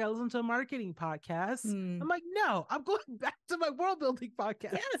 I guess I got to listen to a marketing podcast. Mm. I'm like, no, I'm going back to my world building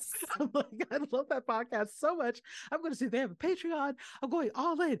podcast. Yes. I'm like, I love that podcast so much. I'm going to see they have a Patreon. I'm going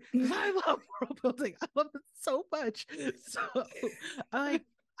all in because I love world building. I love it so much. So I like,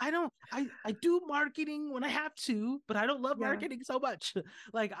 I do marketing when I have to, but I don't love Yeah. marketing so much.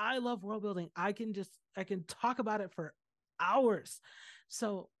 Like I love world building. I can talk about it for hours.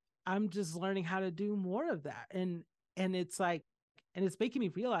 So I'm just learning how to do more of that. And it's like, and it's making me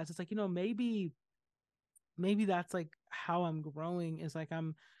realize it's like, maybe that's like how I'm growing, is like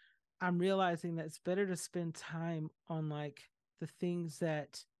I'm realizing that it's better to spend time on like the things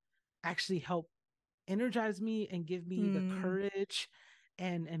that actually help energize me and give me the Mm. courage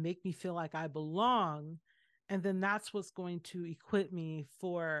and make me feel like I belong. And then that's what's going to equip me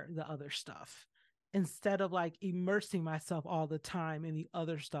for the other stuff, instead of like immersing myself all the time in the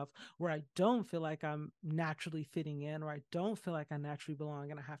other stuff where I don't feel like I'm naturally fitting in, or I don't feel like I naturally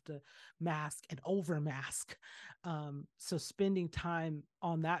belong, and I have to mask and over mask. So spending time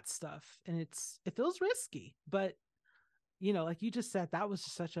on that stuff, and it feels risky, but like you just said, that was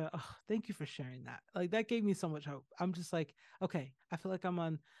just such a, oh, thank you for sharing that. Like that gave me so much hope. I'm just like, okay, I feel like I'm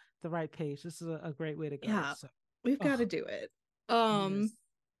on the right page. This is a great way to go. Yeah. So, We've got oh, to do it. yes.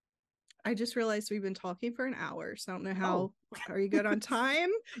 I just realized we've been talking for an hour, so I don't know Oh, how. Are you good on time?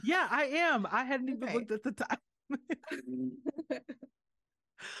 yeah, I am. I hadn't even Okay. looked at the time.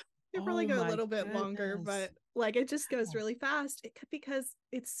 Could probably Oh go a my little bit longer, goodness. but like it just goes Oh, really fast. It could because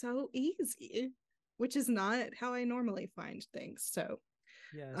it's so easy, which is not how I normally find things. So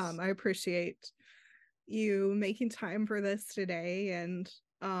yes, I appreciate you making time for this today. And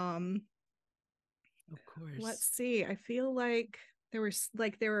um, of course. let's see. I feel like there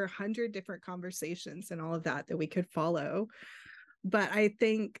were 100 different conversations and all of that we could follow. But I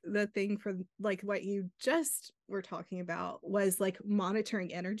think the thing for like what you just were talking about was like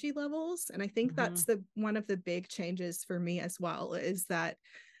monitoring energy levels. And I think Mm-hmm, that's the one of the big changes for me as well, is that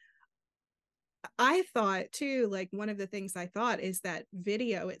I thought too, like one of the things I thought is that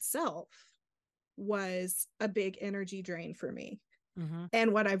video itself was a big energy drain for me. mm-hmm,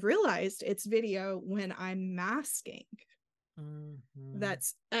 And what I've realized, it's video when I'm masking mm-hmm.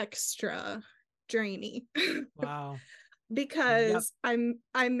 that's extra drainy. Wow. Yep. Because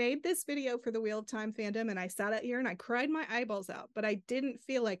I made this video for the Wheel of Time fandom, and I sat out here and I cried my eyeballs out, but I didn't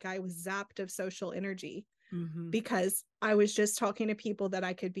feel like I was zapped of social energy Mm-hmm, because I was just talking to people that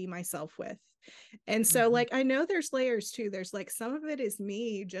I could be myself with. And so mm-hmm. like I know there's layers too. There's like some of it is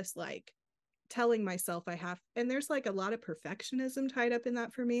me just like telling myself I have, and there's like a lot of perfectionism tied up in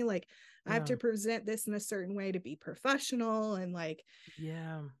that for me. Like I have Yeah. to present this in a certain way to be professional, and like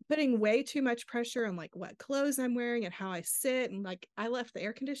Yeah. putting way too much pressure on like what clothes I'm wearing and how I sit. And like I left the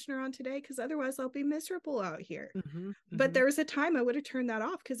air conditioner on today because otherwise I'll be miserable out here. Mm-hmm, But mm-hmm, there was a time I would have turned that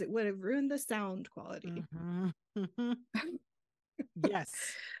off because it would have ruined the sound quality. mm-hmm, mm-hmm. Yes.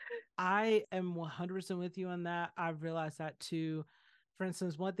 I am 100% with you on that. I've realized that too. For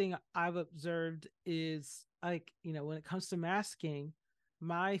instance, one thing I've observed is like, when it comes to masking,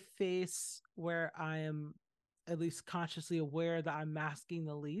 my face, where I am at least consciously aware that I'm masking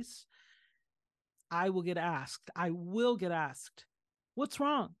the least, I will get asked, what's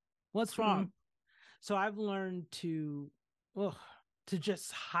wrong? What's wrong? Mm, So I've learned ugh, to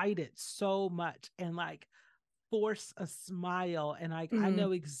just hide it so much and like force a smile, and I mm,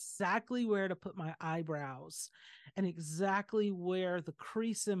 know exactly where to put my eyebrows and exactly where the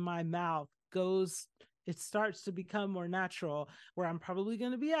crease in my mouth goes. It starts to become more natural, where I'm probably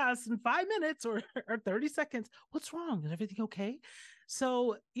going to be asked in 5 minutes or 30 seconds, what's wrong? Is everything okay?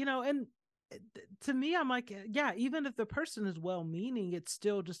 So, and to me, I'm like, yeah, even if the person is well meaning, it's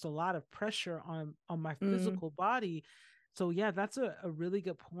still just a lot of pressure on my mm, physical body. So yeah, that's a really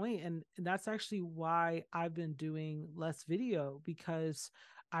good point. And that's actually why I've been doing less video, because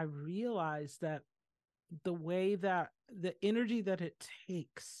I realized that the way that the energy that it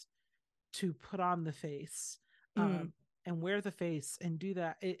takes to put on the face, mm. and wear the face and do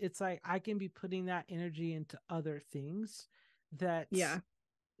that, it's like I can be putting that energy into other things that Yeah.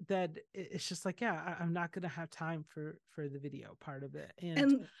 that it's just like, yeah, I'm not going to have time for the video part of it. And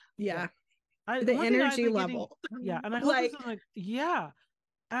And yeah, yeah, I the one thing I've energy been getting, level. yeah, and I hope this Like, doesn't like, yeah,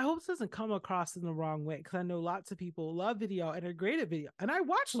 I hope this doesn't come across in the wrong way, because I know lots of people love video and are great at video, and I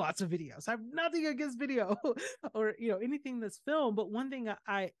watch lots of videos. I have nothing against video or anything that's film. But one thing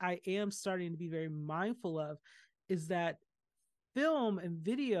I am starting to be very mindful of is that film and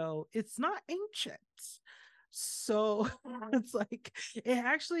video, it's not ancient. So it's like it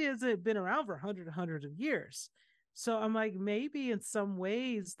actually hasn't been around for hundreds of years. So I'm like, maybe in some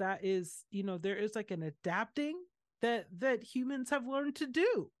ways that is, there is like an adapting that humans have learned to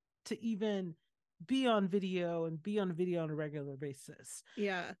do, to even be on video and be on video on a regular basis.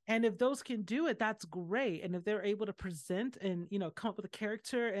 yeah. And if those can do it, that's great. And if they're able to present and come up with a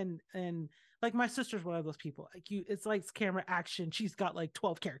character, and like my sister's one of those people, like it's like camera action, she's got like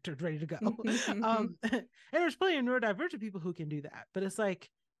 12 characters ready to go. And there's plenty of neurodivergent people who can do that, but it's like,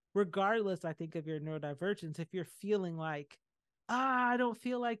 regardless, I think, of your neurodivergence, if you're feeling like, I don't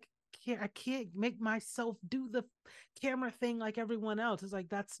feel like, I can't make myself do the camera thing like everyone else, it's like,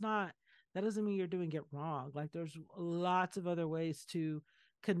 that doesn't mean you're doing it wrong. Like, there's lots of other ways to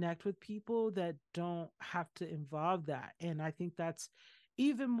connect with people that don't have to involve that. And I think that's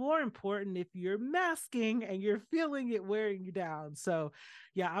even more important if you're masking and you're feeling it wearing you down. So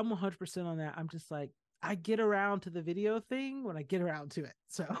yeah, I'm 100% on that. I'm just like, I get around to the video thing when I get around to it.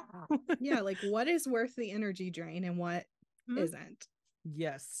 So Yeah, like what is worth the energy drain and what isn't.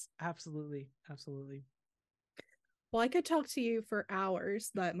 Yes, absolutely. Absolutely. Well, I could talk to you for hours,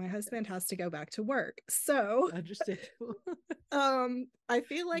 but my husband has to go back to work. So Understandable. I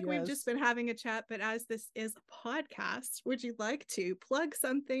feel like we've just Yes. been having a chat, but as this is a podcast, would you like to plug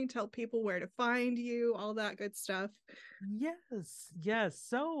something, tell people where to find you, all that good stuff? Yes.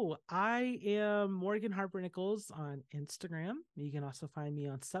 So I am Morgan Harper Nichols on Instagram. You can also find me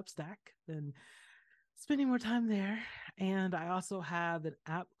on Substack and spending more time there. And I also have an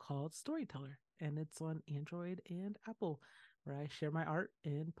app called Storyteller, and it's on Android and Apple, where I share my art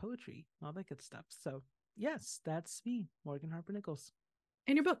and poetry, all that good stuff. So yes, that's me, Morgan Harper Nichols.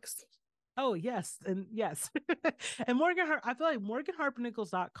 And your books. Oh, yes. And yes. And I feel like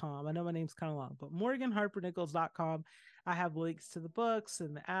morganharpernichols.com. I know my name's kind of long, but morganharpernichols.com. I have links to the books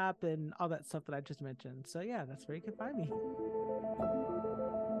and the app and all that stuff that I just mentioned. So yeah, that's where you can find me.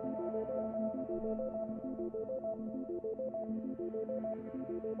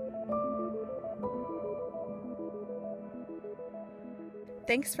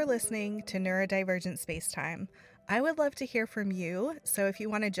 Thanks for listening to Neurodivergent Spacetime. I would love to hear from you, so if you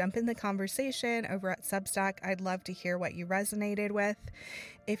want to jump in the conversation over at Substack, I'd love to hear what you resonated with.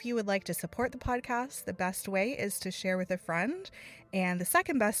 If you would like to support the podcast, the best way is to share with a friend, and the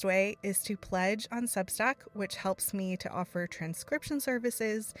second best way is to pledge on Substack, which helps me to offer transcription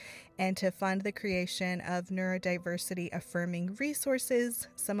services and to fund the creation of neurodiversity affirming resources,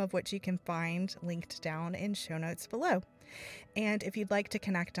 some of which you can find linked down in show notes below. And if you'd like to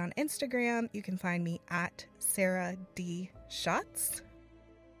connect on Instagram, you can find me at Sarah D. Schatz.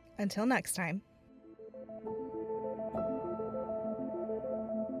 Until next time.